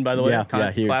 extension, by the way.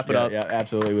 Huge. Clap it up. Yeah,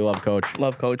 absolutely. We love Coach.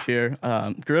 Love Coach here.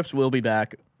 Griffs will be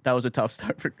back. That was a tough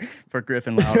start for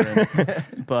Griffin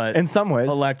Lowren, but in some ways,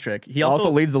 electric. He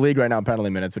also leads the league right now in penalty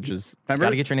minutes, which is got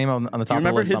to get your name on the top. You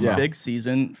remember of the list his big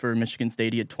season for Michigan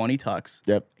State? He had 20 tucks.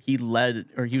 Yep. He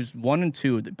was 1 and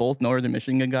 2. Both Northern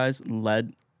Michigan guys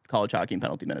led college hockey in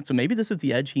penalty minutes. So maybe this is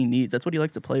the edge he needs. That's what he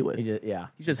likes to play with. He's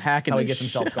just hacking. How he gets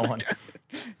himself going.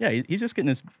 Yeah, he's just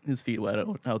getting his feet wet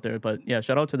out there. But yeah,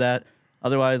 shout out to that.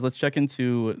 Otherwise, let's check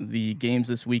into the games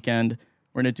this weekend.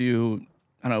 We're gonna do.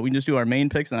 I don't know. We can just do our main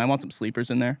picks, and I want some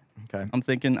sleepers in there. Okay. I'm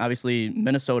thinking, obviously,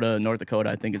 Minnesota, North Dakota,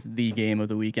 I think is the game of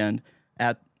the weekend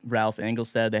at Ralph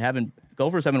Engelstad.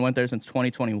 Gophers haven't went there since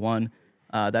 2021.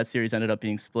 That series ended up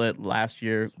being split. Last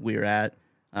year, we were at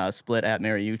split at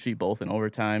Mariucci, both in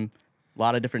overtime. A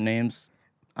lot of different names,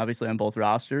 obviously, on both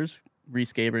rosters.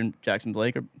 Reese Gaber and Jackson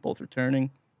Blake are both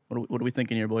returning. What are we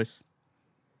thinking here, boys?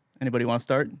 Anybody want to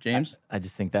start? James? I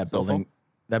just think that building's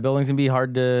going to be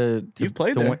hard to You've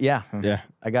played there. win. Yeah.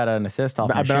 I got an assist off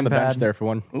I've been on the bench there for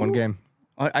one game.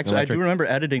 Actually, I do remember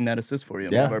editing that assist for you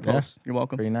in one of our posts. You're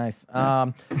welcome. Pretty nice.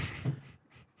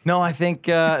 No, I think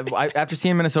after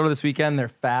seeing Minnesota this weekend, they're a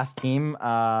fast team.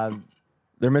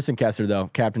 They're missing Kessler, though.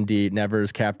 Captain D,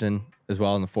 Nevers, captain as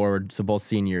well in the forward. So both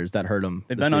seniors. That hurt them.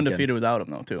 They've been undefeated without him,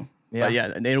 though, too. Yeah. But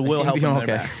yeah, it will help them.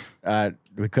 Okay.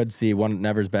 We could see one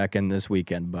Nevers back in this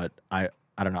weekend, but I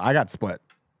don't know. I got split.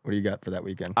 What do you got for that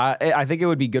weekend? I think it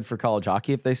would be good for college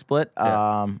hockey if they split.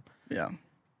 Yeah.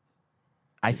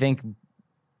 I think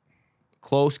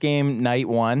close game night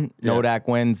 1. Yeah. Nodak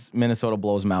wins. Minnesota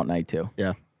blows them out night 2.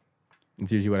 Yeah.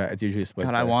 It's usually split.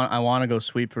 God, I want to go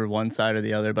sweep for one side or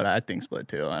the other, but I think split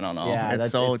too. I don't know. Yeah,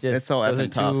 it's so those effing are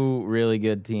tough. Two really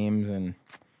good teams and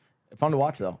fun to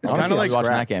watch though. It's kind of like watching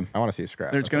that game. I want to see a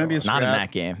scrap. There's going to be a scrap. Not in that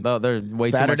game. Though there's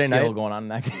way Saturday too much skill night? going on in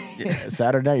that game. Yeah,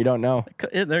 Saturday night, you don't know.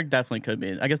 There definitely could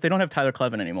be. I guess they don't have Tyler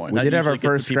Clevin anymore. We did have our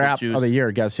first scrap of the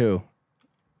year. Guess who?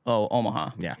 Oh,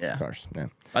 Omaha. Yeah, of course. Yeah.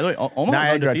 By the way, Omaha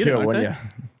Niagara undefeated, too, wouldn't they?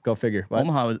 you? Go figure. What?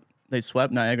 Omaha, they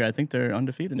swept Niagara. I think they're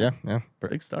undefeated. Yeah.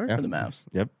 Big start for the Mavs.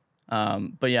 Yep.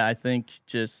 But yeah, I think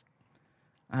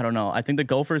I don't know. I think the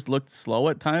Gophers looked slow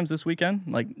at times this weekend.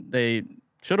 Like they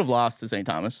should have lost to St.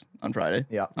 Thomas on Friday.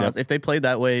 Yeah. If they played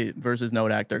that way versus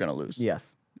Nodak, they're going to lose. Yes.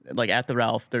 Like at the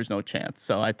Ralph, there's no chance.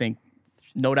 So I think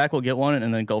Nodak will get one,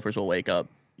 and then Gophers will wake up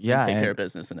and take care of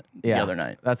business the other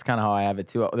night. That's kind of how I have it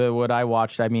too. What I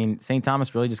watched, I mean, St.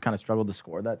 Thomas really just kind of struggled to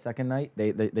score that second night.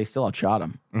 They still outshot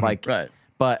them. Mm-hmm. Right.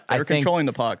 But They're controlling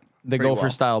the puck. The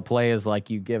Gopher style play is like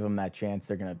you give them that chance,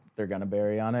 they're gonna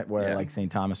bury on it. Where like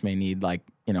St. Thomas may need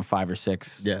 5 or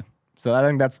 6. Yeah. So I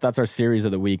think that's our series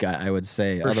of the week. I would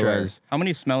say. For Otherwise, sure. How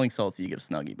many smelling salts do you give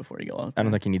Snuggie before you go out there? I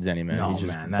don't think he needs any, man. No, He's just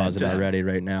man, buzzing already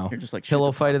right now. You're just like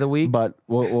Pillow fight of the week. But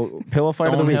we'll pillow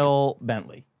fight of the week. Stonehill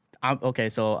Bentley. Okay,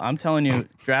 so I'm telling you,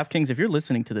 DraftKings, if you're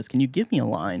listening to this, can you give me a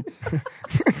line?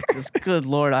 Just, good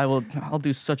Lord, I'll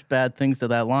do such bad things to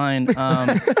that line.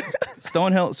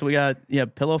 Stonehill, so we got,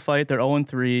 Pillow Fight, they're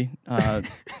 0-3.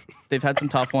 They've had some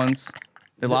tough ones.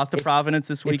 They lost to Providence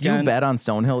this weekend. If you bet on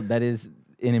Stonehill, that is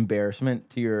an embarrassment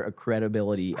to your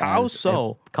credibility. How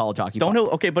so? College hockey.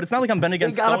 Stonehill, okay, but it's not like I'm betting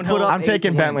against Stonehill. I'm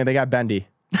taking Bentley. They got Bendy.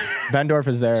 Bendorf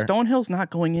is there. Stonehill's not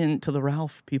going into the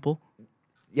Ralph, people.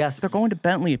 Yes. They're going to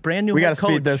Bentley. Brand new We head got to coach.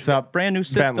 speed this up. Brand new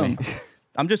system. Bentley.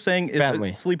 I'm just saying it's Bentley.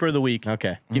 a sleeper of the week.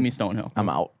 Okay. Give me Stonehill. I'm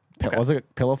out. Okay. Was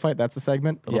it Pillow Fight? That's the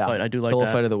segment? Pillow Fight. I do like Pillow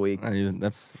that. Fight of the week.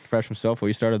 That's fresh from Sofa.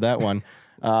 We started that one.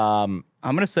 I'm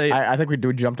going to say... I think we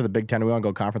jump to the Big Ten. We want to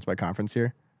go conference by conference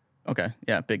here. Okay.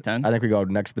 Yeah, Big Ten. I think we go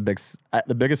next to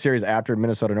the biggest series after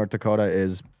Minnesota, North Dakota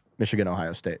is Michigan,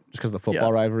 Ohio State. Just because of the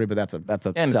football rivalry, but that's a And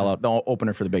sellout. it's the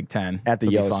opener for the Big Ten. At the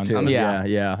It'll be Yost, fun. too.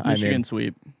 Yeah. Michigan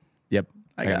sweep. Yep.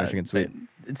 I got Michigan sweep.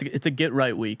 It's a get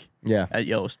right week. Yeah. At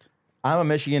Yost. I'm a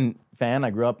Michigan fan. I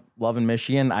grew up loving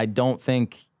Michigan. I don't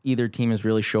think either team has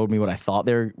really showed me what I thought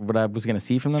what I was going to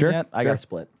see from them yet. I got a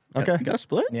split. Okay. You got a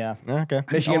split? Yeah. Okay.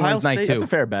 Michigan Ohio wins night State- two. That's a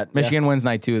fair bet. Michigan wins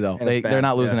night two, though. And it's They're bad.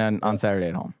 not losing Yeah. on Saturday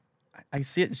at home. I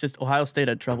see it. It's just Ohio State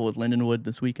had trouble with Lindenwood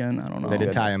this weekend. I don't know. They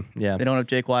did tie him. Yeah. They don't have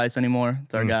Jake Wise anymore.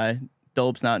 It's our guy.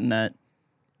 Dope's not in net.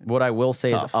 What I will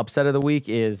say tough. is upset of the week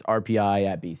is RPI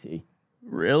at BC.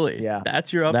 Really? Yeah.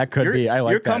 That's your up. That could be. I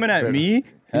like You're that. coming at me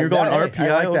and you're going RPI.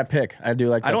 I like that pick. I do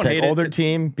like that don't pick. hate it. Older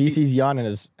team. BC's young and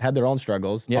has had their own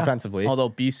struggles offensively. Although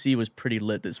BC was pretty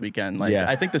lit this weekend. Like Yeah.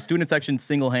 I think the student section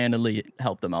single-handedly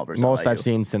helped them out versus Most LIU. I've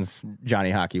seen since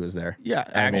Johnny Hockey was there. Yeah,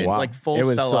 I mean, actually, like full it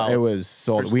was sellout. it was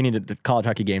sold. We needed the college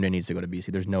hockey game day needs to go to BC.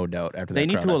 There's no doubt after that. They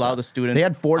need crowd to I allow saw. the students They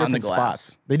had 4 on the different glass.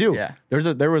 spots. They do. Yeah.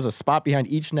 There was a spot behind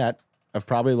each net of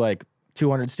probably like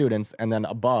 200 students, and then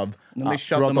above. And then they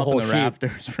shoved throughout them the up in whole the sheet.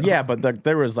 rafters. Yeah, but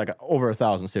there was like over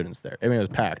 1,000 students there. I mean, it was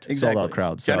packed, sold out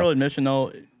crowd. So. General admission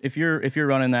though, if you're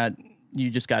running that, you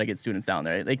just got to get students down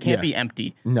there. They can't be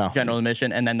empty. No. General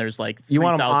admission, and then there's like 3,000 You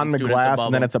want them on the students glass, above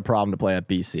and then them. it's a problem to play at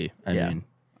BC. I mean,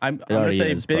 I'm gonna already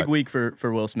say is, big but- week for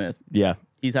Will Smith. yeah.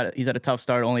 He's had a tough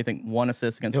start. Only I think 1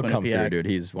 assist against He'll come through, Quinnipiac. dude.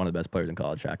 He's one of the best players in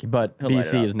college hockey. But He'll light it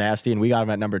BC up. is nasty, and we got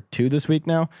him at number 2 this week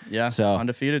now. Yeah, So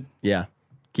undefeated. yeah,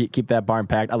 keep that barn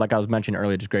packed. Like I was mentioning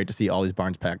earlier, just great to see all these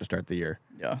barns packed to start the year.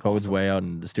 Yeah. COVID's way out,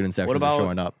 and the student sections about- are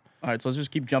showing up. All right, so let's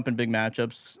just keep jumping big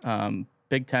matchups.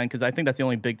 Big Ten, because I think that's the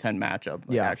only Big Ten matchup,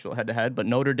 actual head-to-head. But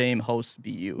Notre Dame hosts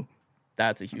BU.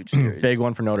 That's a huge series. Big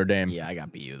one for Notre Dame. Yeah, I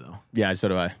got BU, though. Yeah, so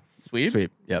do I.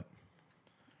 Sweep? Yep.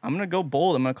 I'm going to go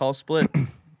bold. I'm going to call split.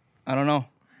 I don't know.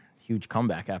 Huge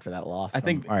comeback after that loss. I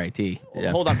think- RIT.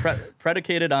 Yeah. Hold on.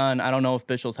 Predicated on, I don't know if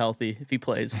Bischel's healthy, if he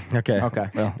plays. Okay. Okay.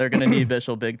 Well, They're going to need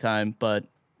Bischel big time, but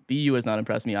BU has not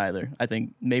impressed me either. I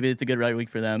think maybe it's a good right week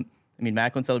for them. I mean,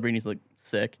 Macklin Celebrini's looked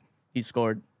sick. He's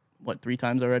scored, 3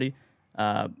 times already?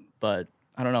 But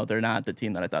I don't know. They're not the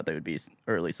team that I thought they would be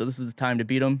early. So this is the time to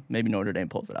beat them. Maybe Notre Dame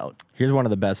pulls it out. here's one of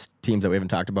the best teams that we haven't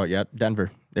talked about yet.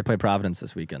 Denver. They play Providence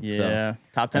this weekend. Yeah.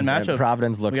 Top 10 And matchup.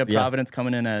 Providence looks. We got yeah, Providence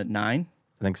coming in at 9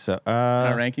 I think so. in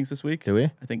our rankings this week. Do we?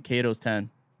 I think Cato's 10.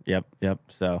 Yep.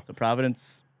 So So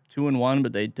Providence 2-1,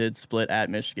 but they did split at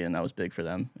Michigan. That was big for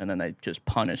them. And then they just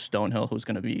punished Stonehill, who's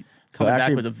going to be coming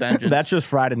back with a vengeance. That's just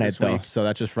Friday night, this though. week. So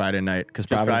that's just Friday night because Just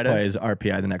Providence Friday? plays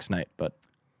RPI the next night. But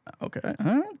Okay.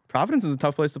 Providence is a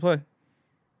tough place to play.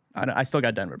 I still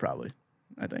got Denver, probably.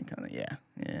 I think. Yeah.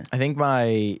 I think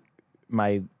my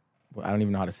I don't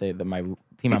even know how to say it, that my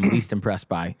team I'm least impressed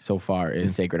by so far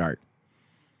is Sacred Heart.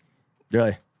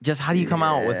 really, Just how do you come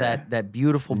out with that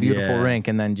beautiful Yeah. rink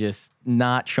and then just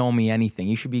not show me anything?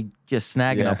 You should be just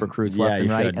snagging up recruits left and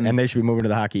you right. should. And they should be moving to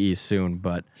the Hockey East soon.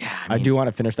 But I do want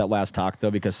to finish that last talk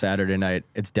though because Saturday night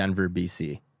it's Denver,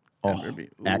 BC.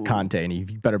 At Conte, and you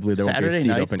better believe there won't be a Saturday seat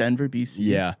night's open. Denver, BC.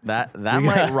 Yeah, that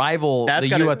might rival That's the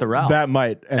gotta- U at the Ralph. that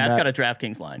might. And That's that, got a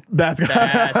DraftKings line. That's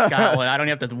Got one. I don't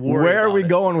even have to worry Where are about we it.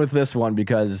 going with this one?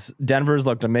 Because Denver's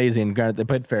looked amazing. Granted, they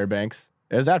played Fairbanks.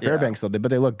 It was at Fairbanks though,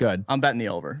 but they look good. I'm betting the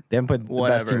over. They haven't played the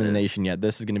Whatever best team in the it is. nation yet.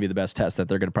 This is going to be the best test that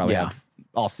they're going to probably have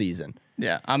all season.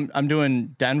 Yeah, I'm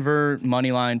doing Denver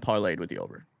money line parlayed with the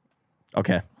over.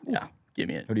 Okay. Yeah, give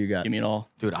me it. Who do you got? Give me it all.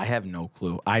 Dude, I have no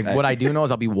clue. What I do know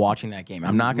is I'll be watching that game.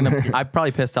 I'm not going to... I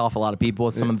probably pissed off a lot of people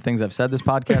with some of the things I've said this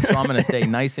podcast, so I'm going to stay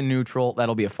nice and neutral.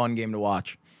 That'll be a fun game to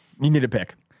watch. You need a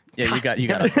pick. Yeah, you got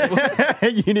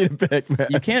it. You need a pick, man.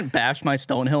 You can't bash my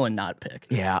Stonehill and not pick.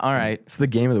 Yeah, all right. It's the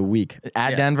game of the week.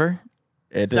 At Yeah. Denver?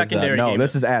 It is, Secondary no, game.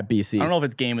 this is at BC. I don't know if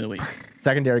it's game of the week,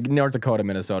 Secondary, North Dakota,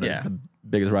 Minnesota is Yeah. the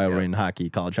biggest rivalry in hockey,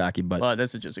 college hockey. But but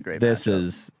this is just a great this matchup.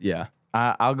 is, yeah.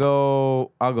 I'll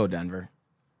go Denver.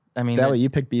 I mean, Dally, you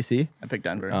picked BC? I picked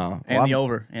Denver. Oh, And the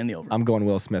over. I'm going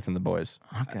Will Smith and the boys.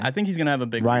 okay. I think he's going to have a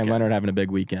big Ryan weekend. Leonard having a big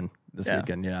weekend this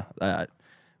weekend, yeah.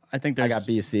 I think I got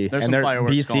BC. There's and some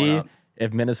fireworks going BC, up.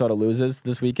 if Minnesota loses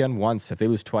this weekend once, if they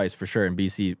lose twice for sure, and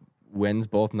BC wins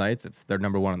both nights, they're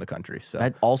number 1 in the country. So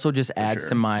That also just adds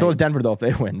to my. So is Denver though if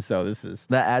they win. So this is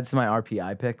That adds to my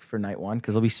RPI pick for night 1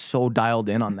 because they'll be so dialed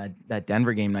in on that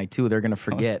Denver game night 2. They're gonna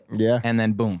forget. Yeah. And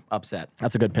then boom, upset.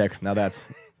 that's a good pick. Now that's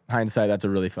hindsight. That's a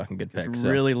really fucking good pick. So.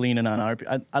 Really leaning on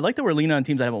RP. I like that we're leaning on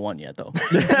teams that haven't won yet, though.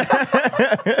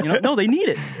 No, they need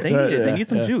it. They need it. They need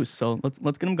some juice. So let's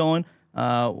get them going.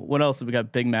 What else? We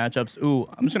got big matchups. Ooh,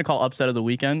 I'm just gonna call upset of the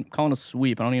weekend. I'm calling a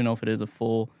sweep. I don't even know if it is a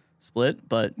full split,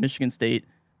 but Michigan State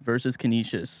versus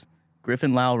Canisius.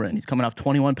 Griffin Lowren. He's coming off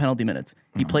 21 penalty minutes.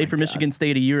 He played for Michigan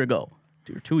State a year ago,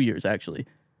 or 2 years actually.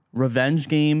 Revenge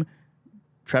game.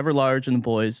 Trevor Large and the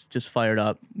boys just fired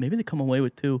up. Maybe they come away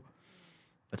with 2.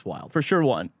 That's wild. For sure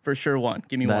one.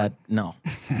 Give me one. No,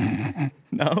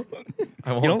 No?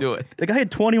 I won't do it. The guy had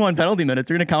 21 penalty minutes.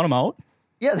 You're going to count him out?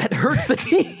 Yeah, that hurts the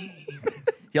team.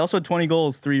 He also had 20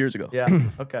 goals 3 years ago. Yeah.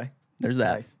 Okay. There's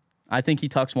that. Nice. I think he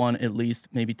tucks one at least,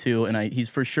 maybe 2, and he's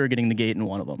for sure getting the gate in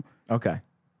one of them. Okay.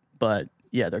 But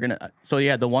yeah, they're gonna. So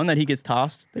yeah, the one that he gets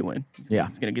tossed, they win. He's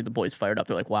gonna get the boys fired up.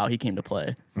 They're like, wow, he came to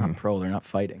play. It's not pro. They're not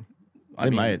fighting. I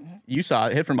mean, might. You saw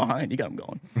it hit from behind. You got him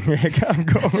going.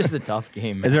 It's just a tough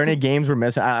game. Is there any games we're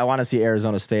missing? I want to see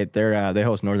Arizona State. They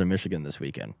host Northern Michigan this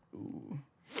weekend.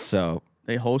 So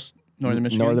They host Northern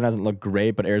Michigan. Northern hasn't looked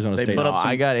great, but Arizona State. put up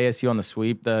I got ASU on the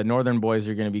sweep. The Northern boys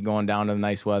are going to be going down to the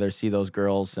nice weather, see those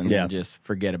girls, and then just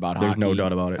forget about There's hockey. no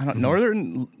doubt about it.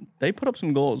 Northern, they put up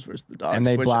some goals versus the Dogs. And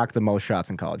they which block the most shots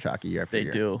in college hockey year after They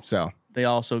year. do. So They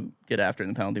also get after it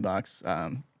in the penalty box.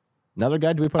 another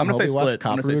guy. Do we put I'm on gonna say Hobie split.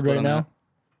 I'm gonna say Copperwood split right on now? that.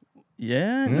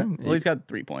 Yeah. Yeah. Well, he's got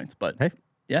 3 points, but Hey,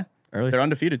 yeah, early they're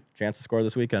undefeated. chance to score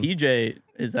this weekend. TJ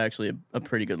is actually a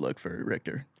pretty good look for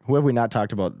Richter. Who have we not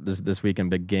talked about this week in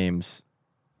big games?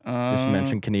 Just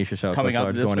mentioned Canisius South coming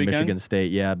up this going to weekend? Michigan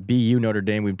State. Yeah, BU Notre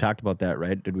Dame. We've talked about that,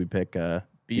 right? Did we pick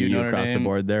BU Notre across Dame. the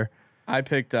board there? I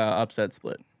picked upset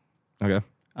split. Okay.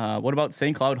 What about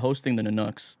St. Cloud hosting the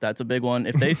Nanooks? That's a big one.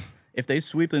 If they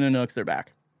sweep the Nanooks, they're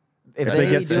back. If they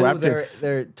get swept,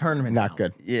 they're tournament Not bound.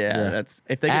 good. Yeah, that's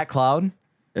if they At get, Cloud.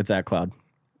 It's at Cloud.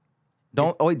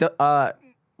 Don't. Oh wait.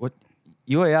 What?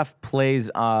 UAF plays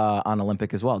on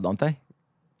Olympic as well, don't they?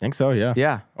 Think so, yeah.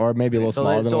 Yeah. Or maybe a little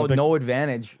smaller than so Olympic. no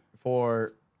advantage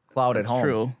for Cloud that's at home.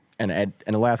 true. And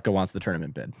Alaska wants the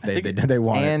tournament bid. think- They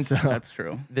want and it. So. That's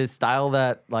true. The style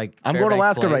that like I'm going to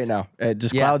Fairbanks Alaska plays, right now.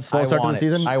 Just Yes, Cloud slow I start to the want it.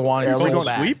 season. I want it Are so we going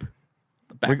bad. Sweep?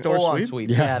 Backdoor Full on sweep? sweep.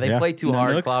 Yeah, Yeah, they yeah. play too The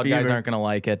hard. Nooks Cloud guys fever. aren't going to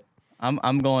like it. I'm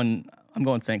going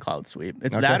St. Cloud sweep.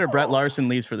 It's Okay. that or Brett Larson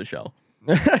leaves for the show.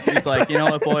 He's like, you know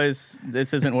what, boys,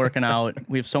 this isn't working out.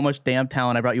 We have so much damn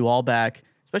talent. I brought you all back,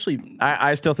 especially.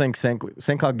 I still think St.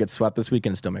 Cloud gets swept this week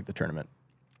and still make the tournament.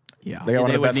 Yeah. They got one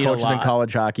they of the would best need a coaches in lot.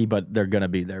 college hockey, but they're going to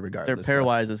be there Their regardless.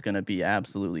 pairwise is going to be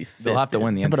absolutely fisted. They'll have to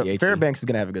win the But NCHC. Fairbanks is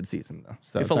going to have a good season, though.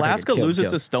 So If it's not gonna Alaska get loses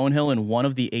killed. to Stonehill in one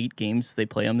of the 8 games they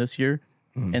play them this year,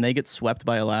 and they get swept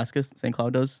by Alaska, St.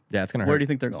 Cloud does, Yeah, it's going to where hurt. do you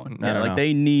think they're going? I don't know.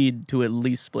 They need to at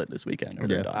least split this weekend. Or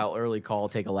they're Yeah. done. I'll early call,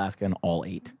 take Alaska in all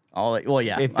 8. Well,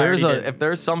 yeah. If I there's already did. if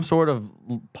there's some sort of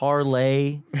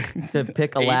parlay to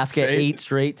pick Alaska straight? 8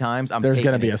 straight times, I'm There's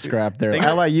going to be a scrap there. They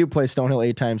got- LIU plays Stonehill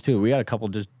 8 times, too. We got a couple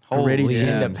just gritty Holy teams.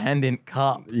 Independent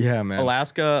Cup. Yeah, man.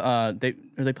 Alaska,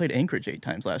 they played Anchorage 8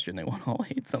 times last year and they won all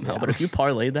 8 somehow. But if you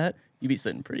parlayed that, you'd be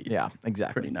sitting pretty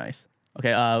exactly. pretty nice.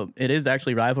 Okay, it is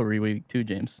actually rivalry week too,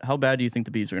 James. How bad do you think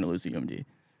the Beavs are going to lose to UMD?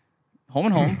 Home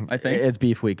and home, I think. It's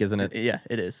beef week, isn't it? Yeah,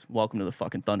 it is. Welcome to the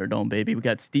fucking Thunderdome, baby. We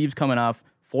got Steve's coming off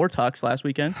 4 tucks last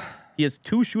weekend. He has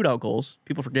 2 shootout goals.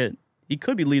 People forget. He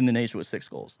could be leading the nation with 6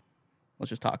 goals. Let's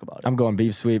just talk about it. I'm going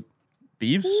beef sweep.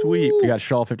 Beavs sweep. We got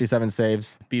Shull 57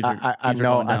 saves. Beavs are- I Beavs are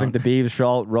know. going I think the down. Beavs,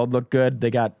 Shull, road look good.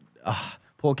 They got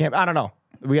pull camp. I don't know.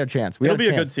 We got a chance. It'll be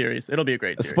a good series. It'll be a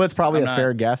great A series. split's probably I'm a not-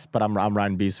 fair guess, but I'm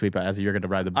riding beef sweep as you're going to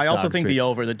ride the. I also dog think sweep. the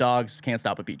over. The Dogs can't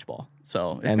stop a beach ball.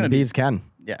 So it's and going the to be. Beavs can.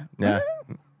 Yeah.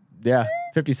 Yeah.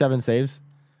 57 saves.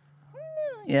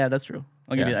 Yeah, that's true.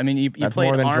 I'll give Yeah. you that. I mean, you That's played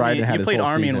more than Army. Dryden had You his played whole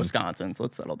Army in season. Wisconsin, so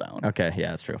let's settle down. Okay, yeah,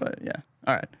 that's true. But yeah.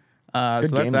 All right. Good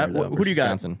So that's game that. there, though, Who do you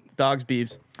got? Wisconsin. Dogs,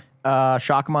 Beavs.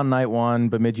 Shock 'em on night 1.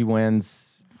 Bemidji wins.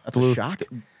 That's a shock.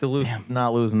 Duluth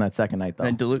not losing that second night though.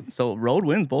 And Duluth. So road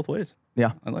wins both ways.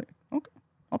 Yeah. I like. Okay,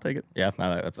 I'll take it. Yeah,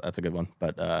 no, that's a good one.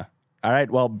 But all right,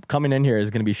 well, coming in here is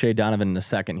going to be Shay Donovan in a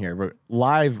second here. We're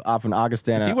live off in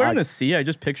Augustana. Is he wearing the C? I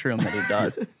just picture him that he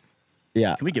does.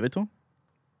 Yeah. Can we give it to him?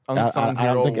 I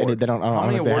don't think they don't. I don't How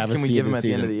many think they awards have a can we seed give him this at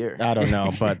the end season. of the year? I don't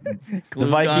know, but the Glue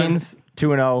gun. Vikings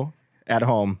 2-0. at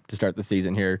home to start the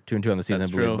season here. 2-2 on the season,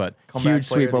 That's I believe. true. But Comeback huge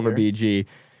player sweep of the over year. BG.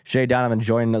 Shay Donovan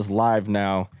joining us live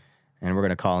now, and we're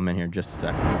going to call him in here in just a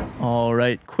second. All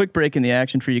right, quick break in the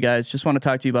action for you guys. Just want to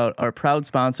talk to you about our proud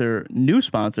sponsor, new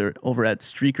sponsor over at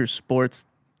Streaker Sports.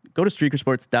 Go to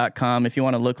streakersports.com if you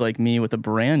want to look like me with a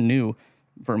brand new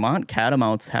Vermont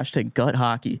Catamounts #gut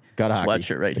hockey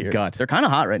sweatshirt right The here. gut. They're kind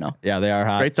of hot right now. Yeah, they are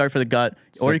hot. Great start for the gut.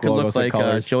 Or you Sick could logo, look sick like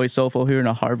colors. Joey Sofo here in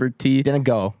a Harvard tee. Didn't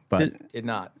go, but Did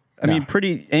not. I mean,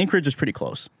 Anchorage is pretty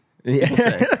close.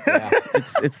 yeah.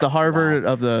 It's the Harvard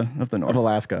of the north. of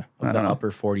Alaska. I don't know. Upper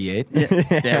 48.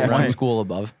 Damn One right. school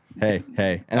above. Hey.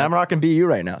 And I'm rocking BU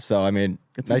right now. So, I mean,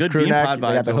 Get some nice good crew Bean neck. Pod We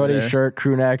got the vibes over hoodie, there. shirt,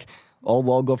 crew neck, old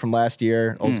logo from last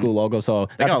year, old school logo. So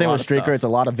that's got the a thing lot with of Streaker. stuff. It's a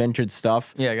lot of vintage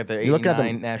stuff. Yeah, I got the You're looking at the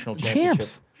 89 national champs. championship.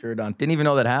 Sure done. Didn't even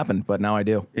know that happened, but now I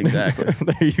do. Exactly.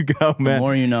 There you go, The man.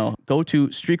 more you know. Go to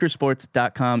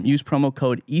streakersports.com. Use promo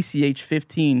code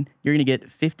ECH15. You're going to get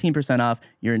 15% off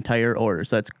your entire order.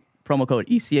 So that's promo code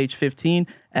ECH15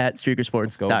 at Go,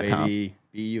 streakersports.com. baby.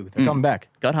 BU. They're coming back.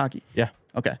 Gut hockey. Yeah.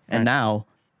 Okay. And now,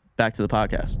 back to the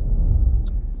podcast.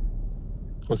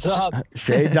 What's up?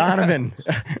 Shay Donovan.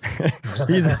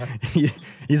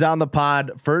 he's on the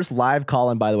pod. First live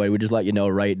call-in, by the way. We just let you know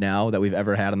right now that we've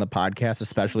ever had on the podcast,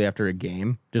 especially after a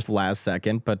game, just last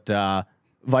second. But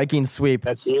Vikings sweep.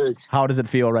 That's huge. How does it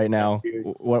feel right now? That's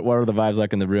huge. What are the vibes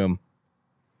like in the room?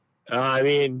 I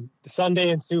mean, Sunday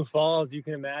in Sioux Falls, you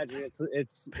can imagine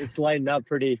it's lighting up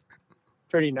pretty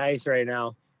nice right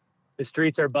now. The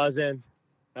streets are buzzing.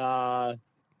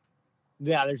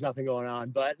 Yeah, there's nothing going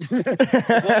on, but the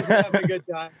boys are having a good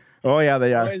time. Oh yeah,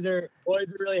 they are. Boys are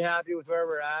really happy with where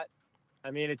we're at.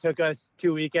 I mean, it took us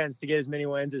 2 weekends to get as many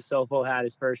wins as Sofo had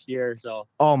his first year. So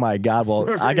Oh my God.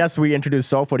 Well, I guess we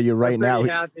introduced Sofo to you right we're now.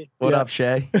 pretty happy. What Yeah. up,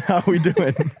 Shay? How we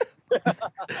doing?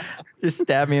 Just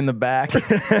stab me in the back.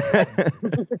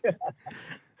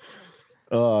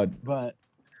 But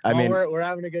I mean, we're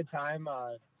having a good time.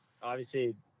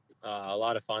 Obviously, a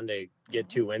lot of fun to get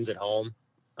 2 wins at home.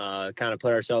 Kind of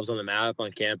put ourselves on the map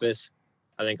on campus.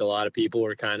 I think a lot of people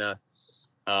were kind of.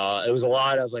 It was a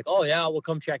lot of like, oh yeah, we'll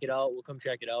come check it out.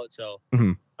 So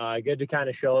good to kind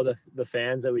of show the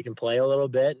fans that we can play a little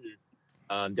bit,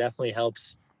 and definitely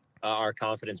helps our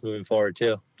confidence moving forward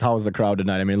too. how was the crowd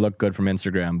tonight? I mean, it looked good from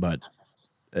Instagram, but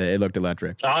it looked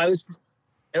electric.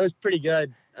 It was pretty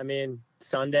good. I mean,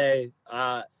 Sunday,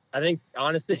 I think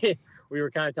honestly, we were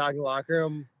kind of talking locker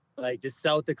room, like just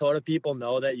South Dakota people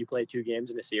know that you play 2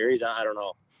 games in a series. I don't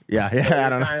know. Yeah, So I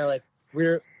don't know. kind of like we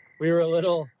were a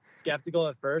little skeptical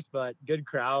at first, but good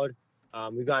crowd.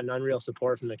 We've gotten unreal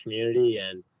support from the community,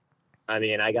 and I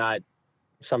mean, I got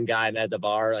some guy at the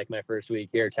bar like my first week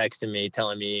here texting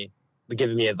me,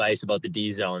 giving me advice about the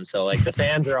D zone. So like the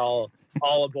fans are all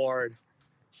aboard.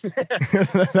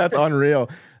 That's unreal.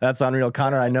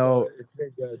 Connor, I know So it's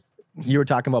been good. you were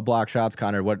talking about block shots,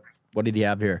 Connor. What did he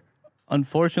have here?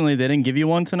 Unfortunately, they didn't give you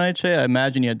one tonight, Shay. I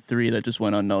imagine you had 3 that just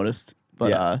went unnoticed. But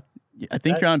Yeah. I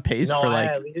think you're on pace No, for I like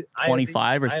at least- I at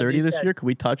 25 or least- I at 30 least this had- year. Could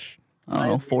we touch, I don't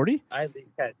know, 40? I at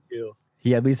least had 2.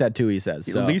 He at least had 2, he says.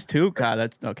 So. At least 2? God,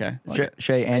 that's okay.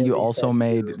 Shay, and you At least also that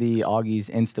made too. the Augies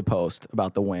Insta post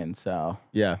about the win, so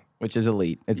Yeah. which is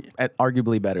elite. It's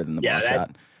arguably better than the Yeah, block that's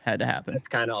shot. Had to happen. that's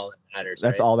kind of all that matters.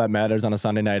 That's right? all that matters on a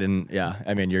Sunday night. And yeah,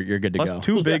 I mean, you're good to Plus go.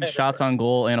 2 big shots on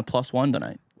goal and a +1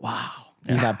 tonight. Wow.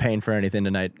 He's not paying for anything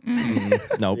tonight.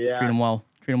 Nope. Yeah. Treat him well.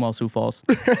 Treat him well, Sioux Falls.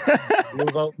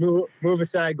 Move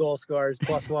aside goal scores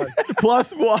 +1.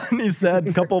 +1, he said.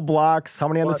 A couple blocks. How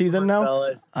many on the season +1, now?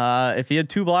 fellas. If he had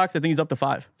 2 blocks, I think he's up to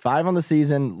 5. 5 on the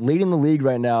season, leading the league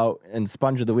right now, and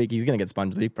sponge of the week. He's gonna get sponge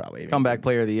of the week probably. Comeback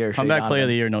player of the year. Shay Comeback player of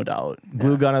the Donovan. year, no doubt.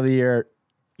 Glue gun of the year.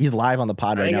 He's live on the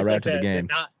pod I right think now, it's right like after the game.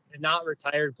 not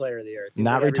retired player of the year. It seems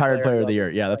Not like every retired player of the loves year.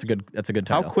 it. Yeah, that's a good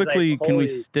How title. quickly can we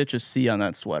holy- stitch a C on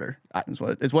that sweater?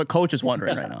 Is what coach is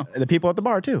wondering right now. The people at the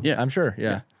bar too. Yeah. I'm sure.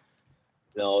 Yeah.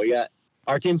 No, we got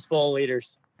our team's full of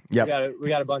leaders. Yep. We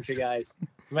got a bunch of guys.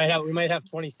 We might have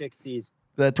 26 C's.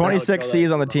 The 26 throw C's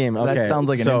that on the team. Okay. That sounds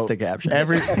like an So Insta caption.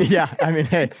 yeah, I mean,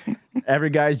 hey, every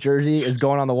guy's jersey is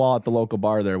going on the wall at the local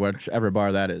bar there, whichever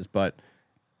bar that is. But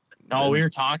No, we were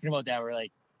talking about that. We're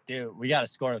like, dude, we got to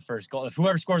score the first goal. If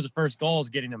whoever scores the first goal is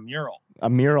getting a mural. a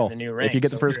mural. The new If rink, you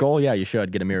get the so first we're- goal, yeah, you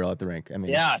should get a mural at the rink. I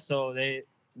mean, Yeah, so they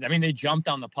jumped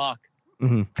on the puck.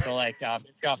 Mhm. So like,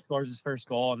 Scott scores his first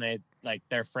goal, and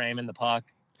they're framing the puck.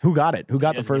 Who got it? Who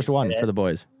got the doesn't first even one get for it. the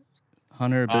boys?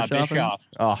 Hunter Bischoff. Bischoff.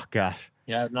 Oh gosh.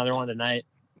 Yeah, another one tonight.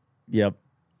 Yep.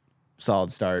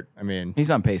 Solid start. I mean, He's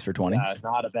on pace for 20.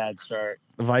 Not a bad start.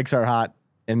 the Vikes are hot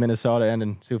in Minnesota and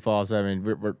in Sioux Falls. I mean,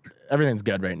 we're everything's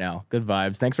good right now. Good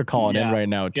vibes. Thanks for calling in right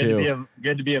now it's too.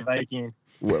 Good to be a Viking.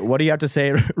 What do you have to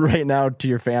say right now to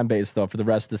your fan base, though, for the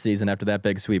rest of the season after that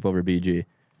big sweep over BG?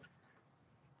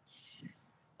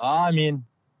 I mean,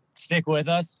 stick with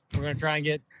us. We're gonna try and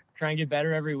get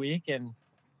better every week, and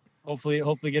hopefully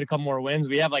get a couple more wins.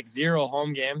 We have like 0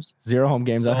 home games. 0 home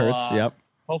games, that hurts. Yep.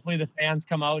 Hopefully the fans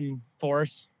come out and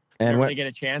force And when they get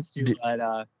a chance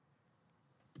to.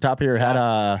 Top of your head,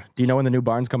 do you know when the new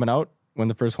barn's coming out? When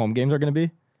the first home games are going to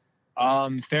be?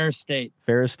 Ferris State.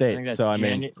 Ferris State. I think that's so I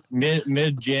mean,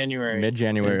 mid-January.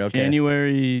 Mid-January. Okay.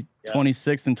 January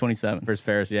 26th and 27th. First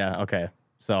Ferris. Yeah. Okay.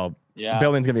 So yeah, the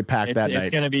building's going to be packed that night.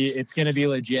 It's gonna be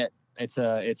legit. It's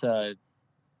a.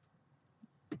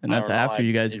 And that's after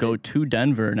you guys go to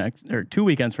Denver 2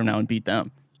 weekends from now and beat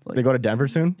them. They go to Denver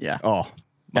soon? Yeah. Oh,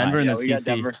 Denver and then we got CC.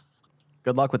 Denver.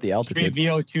 Good luck with the altitude. Straight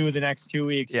VO2 the next 2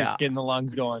 weeks. Yeah. Just getting the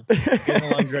lungs going. Getting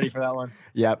the lungs ready for that one.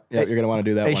 Yep. You're going to want to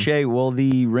do that Hey, one. Shay, will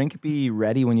the rink be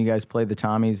ready when you guys play the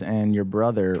Tommies and your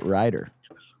brother, Ryder?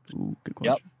 Ooh, good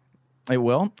question. It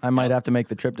will? I might have to make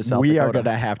the trip to South We Dakota. are going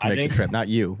to have to make the trip, not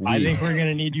you. I think we're going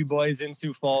to need you boys in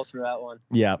Sioux Falls for that one.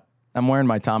 Yeah. I'm wearing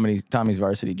my Tommy's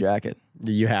varsity jacket.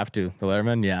 You have to. The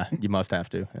Letterman? Yeah. You must have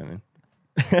to. I mean.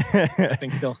 That thing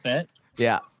still fit?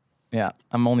 Yeah. Yeah.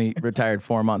 I'm only retired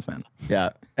 4 months, man. Yeah.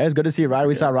 It was good to see Ryder.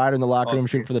 We saw Ryder in the locker room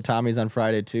shooting for the Tommies on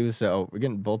Friday, too. So we're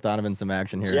getting both Donovan some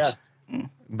action here. Yeah.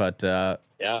 But,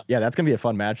 Yeah. that's going to be a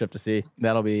fun matchup to see.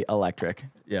 That'll be electric.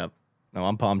 Yeah. No,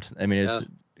 I'm pumped. I mean,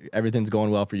 everything's going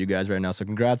well for you guys right now. So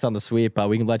congrats on the sweep.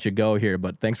 We can let you go here,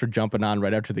 but thanks for jumping on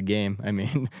right after the game. I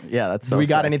mean, Yeah, that's so we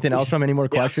got sick. anything else from any more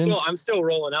questions? I'm still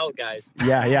rolling out, guys.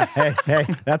 Yeah. Hey,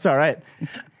 that's all right.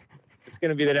 It's going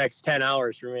to be the next 10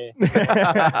 hours for me.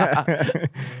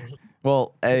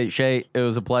 Well, hey, Shay, it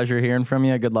was a pleasure hearing from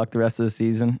you. Good luck the rest of the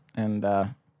season. And,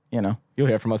 You'll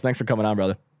hear from us. Thanks for coming on,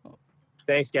 brother.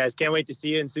 Thanks, guys. Can't wait to see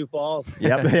you in Sioux Falls.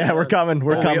 Yep. Yeah, we're coming.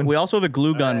 We're coming. We also have a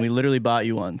glue gun. right. We literally bought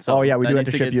you one. So Oh, yeah, we that do have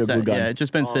needs to ship get you a glue sent. gun. Yeah, it's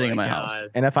just been Oh sitting my in my God. house.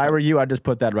 And if I were you, I'd just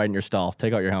put that right in your stall.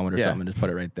 Take out your helmet or Yeah. something and just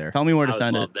put it right there. Tell me where to I would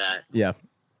send love it. that. Yeah. I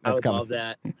That's would coming. love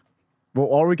that. Well,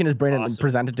 or we can just bring it and Awesome.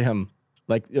 present it to him.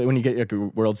 Like when you get your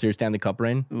World Series Stanley Cup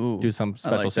ring, Ooh, do some I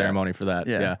special like that. ceremony for that.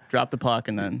 Yeah. Drop the puck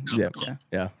and then. Yeah.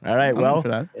 All right. I'm in Well, for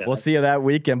that. Yeah. we'll see you that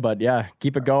weekend, but yeah,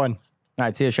 keep it going. all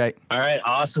right, see you, Shay. All right.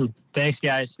 Awesome. Thanks,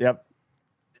 guys. Yep.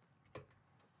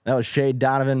 That was Shay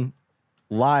Donovan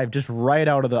live, just right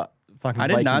out of the fucking I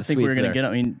did not Vikings think we were sweep going to there. get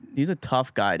him. I mean, he's a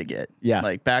tough guy to get. Yeah.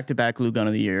 Like back-to-back glue gun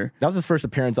of the year. That was his first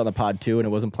appearance on the pod, too, and it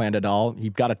wasn't planned at all. He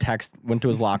got a text, went to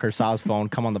his locker, saw his phone,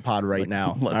 come on the pod right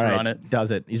now. let's All right, run it.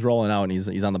 Does it. He's rolling out, and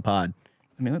he's on the pod.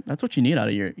 I mean, that's what you need out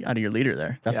of your leader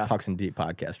there. That's Yeah. a Pucks and Deep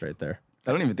podcast right there.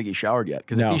 I don't even think he showered yet.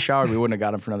 Because No. if he showered, we wouldn't have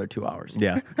got him for another 2 hours.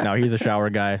 Yeah. No, he's a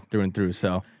shower guy through and through,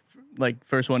 so. Like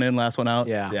first one in, last one out.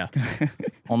 Yeah. Yeah.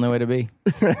 Only way to be.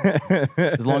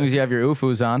 As long as you have your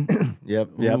UFOs on. Yep.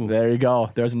 Ooh. There you go.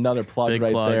 There's another plug Big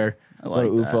right plug. there. I like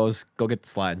Go to that. UFOs. Go get the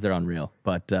slides. They're unreal.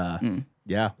 But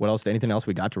yeah, what else? Anything else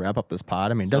we got to wrap up this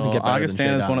pod? I mean, it doesn't So get better than Augustin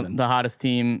Shay is one Donovan. of the hottest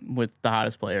team with the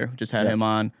hottest player. We just had Yeah. him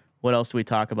on. What else do we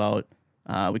talk about?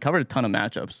 We covered a ton of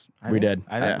matchups. We did.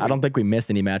 I I don't think we missed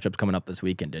any matchups coming up this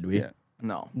weekend, did we? Yeah.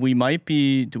 No. We might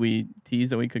be. Do we tease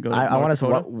that we could go? To I want to say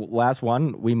Dakota? last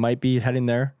one. We might be heading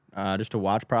there just to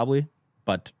watch probably,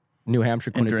 but New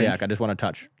Hampshire, And Quinnipiac. drink. I just want to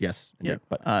touch. Yes. and Yeah. drink,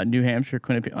 But New Hampshire,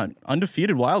 Quinnipiac,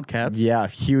 undefeated Wildcats. yeah,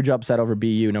 huge upset over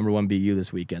BU, number 1 BU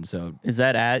this weekend. So Is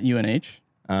that at UNH?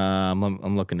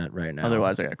 I'm looking at right now.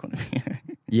 Otherwise, I got Quinnipiac.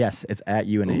 Yes, it's at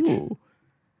UNH. Ooh.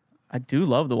 I do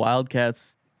love the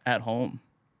Wildcats at home.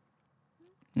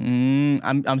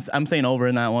 I'm saying over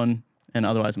in that one, and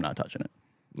otherwise I'm not touching it.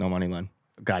 No money line.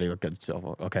 God, you look good.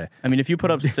 So, okay. I mean, if you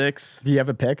put up 6, Do you have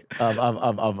a pick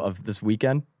of this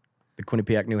weekend? The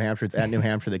Quinnipiac, New Hampshire. It's at New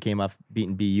Hampshire. They came off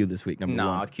beating BU this week. Number No,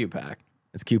 one. it's QPAC.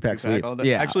 It's QPAC sweep.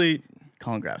 Yeah. Actually,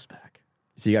 Colin Graff's back.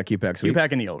 So you got QPAC sweep,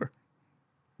 QPAC in the over.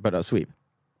 but a sweep.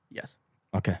 Yes.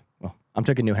 Okay. Well, I'm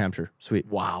taking New Hampshire sweep.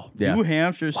 Wow. Yeah. New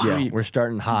Hampshire Yeah, sweep. we're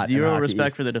starting hot. in Zero Hockey respect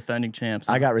East. for the defending champs.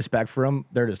 I got respect for them.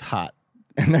 They're just hot,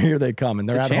 and here they come, and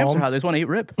they're the at champs home. are hot. They just won 8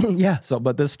 rip. Yeah. So,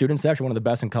 but this student section, one of the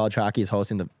best in college hockey, is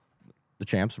hosting the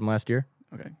champs from last year.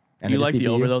 Okay. And You they like just the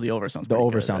beat over BU? though? The over sounds The pretty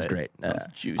over good, sounds right? great. Sounds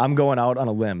juicy. I'm going out on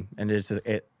a limb, and it's just,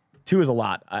 2 is a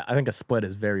lot. I think a split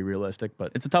is very realistic,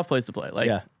 but It's a tough place to play. Like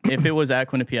Yeah. if it was at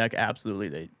Quinnipiac,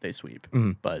 absolutely they sweep.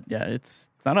 Mhm. But yeah, it's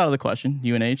not out of the question.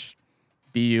 UNH,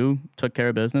 BU took care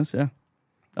of business. Yeah,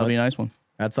 that'll be a nice one.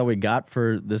 that's all we got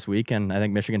for this weekend. I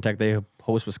think Michigan Tech, they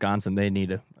host Wisconsin. They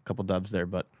need a couple dubs there,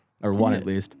 or one at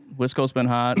least. Wisco's been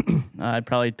hot. I'd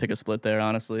probably take a split there,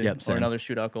 honestly. Yep, or same. another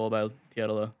shootout goal by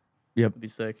Teodala. Yep. Would be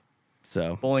sick.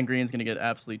 So Bowling Green's gonna get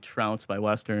absolutely trounced by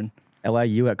Western.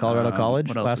 LIU at Colorado College,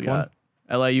 What else last we one.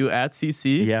 got? LIU at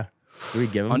CC. Yeah. Do we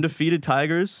give them? Undefeated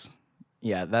Tigers.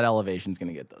 Yeah, that elevation's going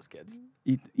to get those kids.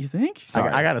 You think?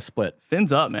 I got a split.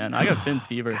 Fins up, man. I got Fins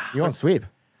fever. You want sweep?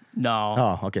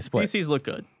 No. Oh, okay, split. CC's look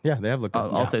good. Yeah, they have looked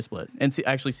good. I'll say split. And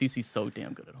actually, CC's so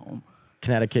damn good at home.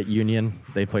 Connecticut Union,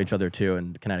 they play each other too,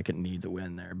 and Connecticut needs a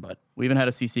win there. But we haven't had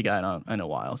a CC guy in a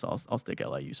while, so I'll stick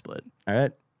LIU split. All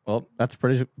right. Well, that's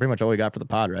pretty much all we got for the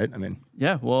pod, right? I mean,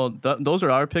 yeah. Well, those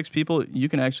are our picks, people. You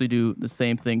can actually do the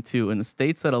same thing too. In the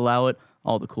states that allow it,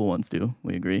 all the cool ones do.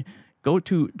 We agree. Go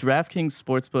to DraftKings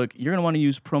Sportsbook. You're gonna want to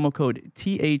use promo code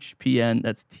THPN.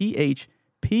 That's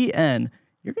THPN.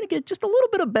 You're gonna get just a little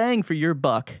bit of bang for your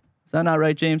buck. Is that not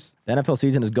right, James? The NFL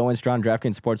season is going strong.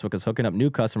 DraftKings Sportsbook is hooking up new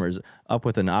customers up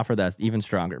with an offer that's even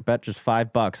stronger. Bet just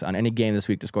 $5 on any game this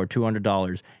week to score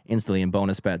 $200 instantly in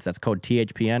bonus bets. That's code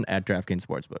THPN at DraftKings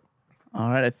Sportsbook. All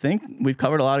right, I think we've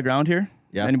covered a lot of ground here.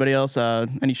 Yeah. Anybody else?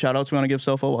 Any shout-outs we want to give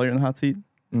Sofo while you're in the hot seat?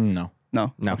 No.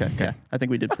 No. Okay. Yeah. I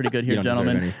think we did pretty good here,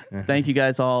 gentlemen. Thank you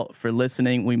guys all for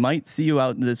listening. We might see you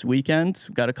out this weekend.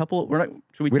 We've got a couple.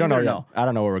 Should we don't know yet? No. I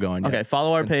don't know where we're going yet. Okay.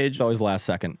 Follow our page. It's always last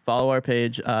second. Follow our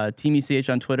page. Team ECH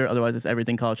on Twitter. Otherwise, it's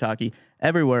everything college hockey.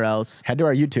 Everywhere else. Head to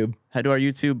our YouTube.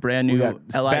 Brand new LIU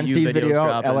videos video.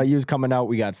 dropping. LIU's coming out.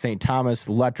 We got St. Thomas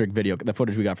electric video. The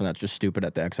footage we got from that's just stupid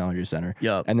at the Excellinger Center.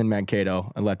 Yep. And then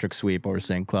Mankato electric sweep over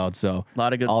St. Cloud. So a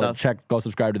lot of good stuff. Go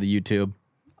subscribe to the YouTube.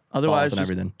 Otherwise, just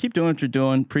keep doing what you're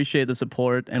doing. Appreciate the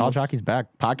support. And college hockey's back.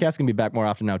 Podcast can be back more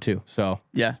often now too. So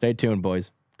yeah, stay tuned, boys,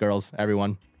 girls,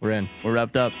 everyone. We're in. We're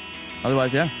revved up.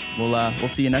 Otherwise, yeah, we'll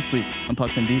see you next week on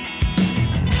Pucks in Deep.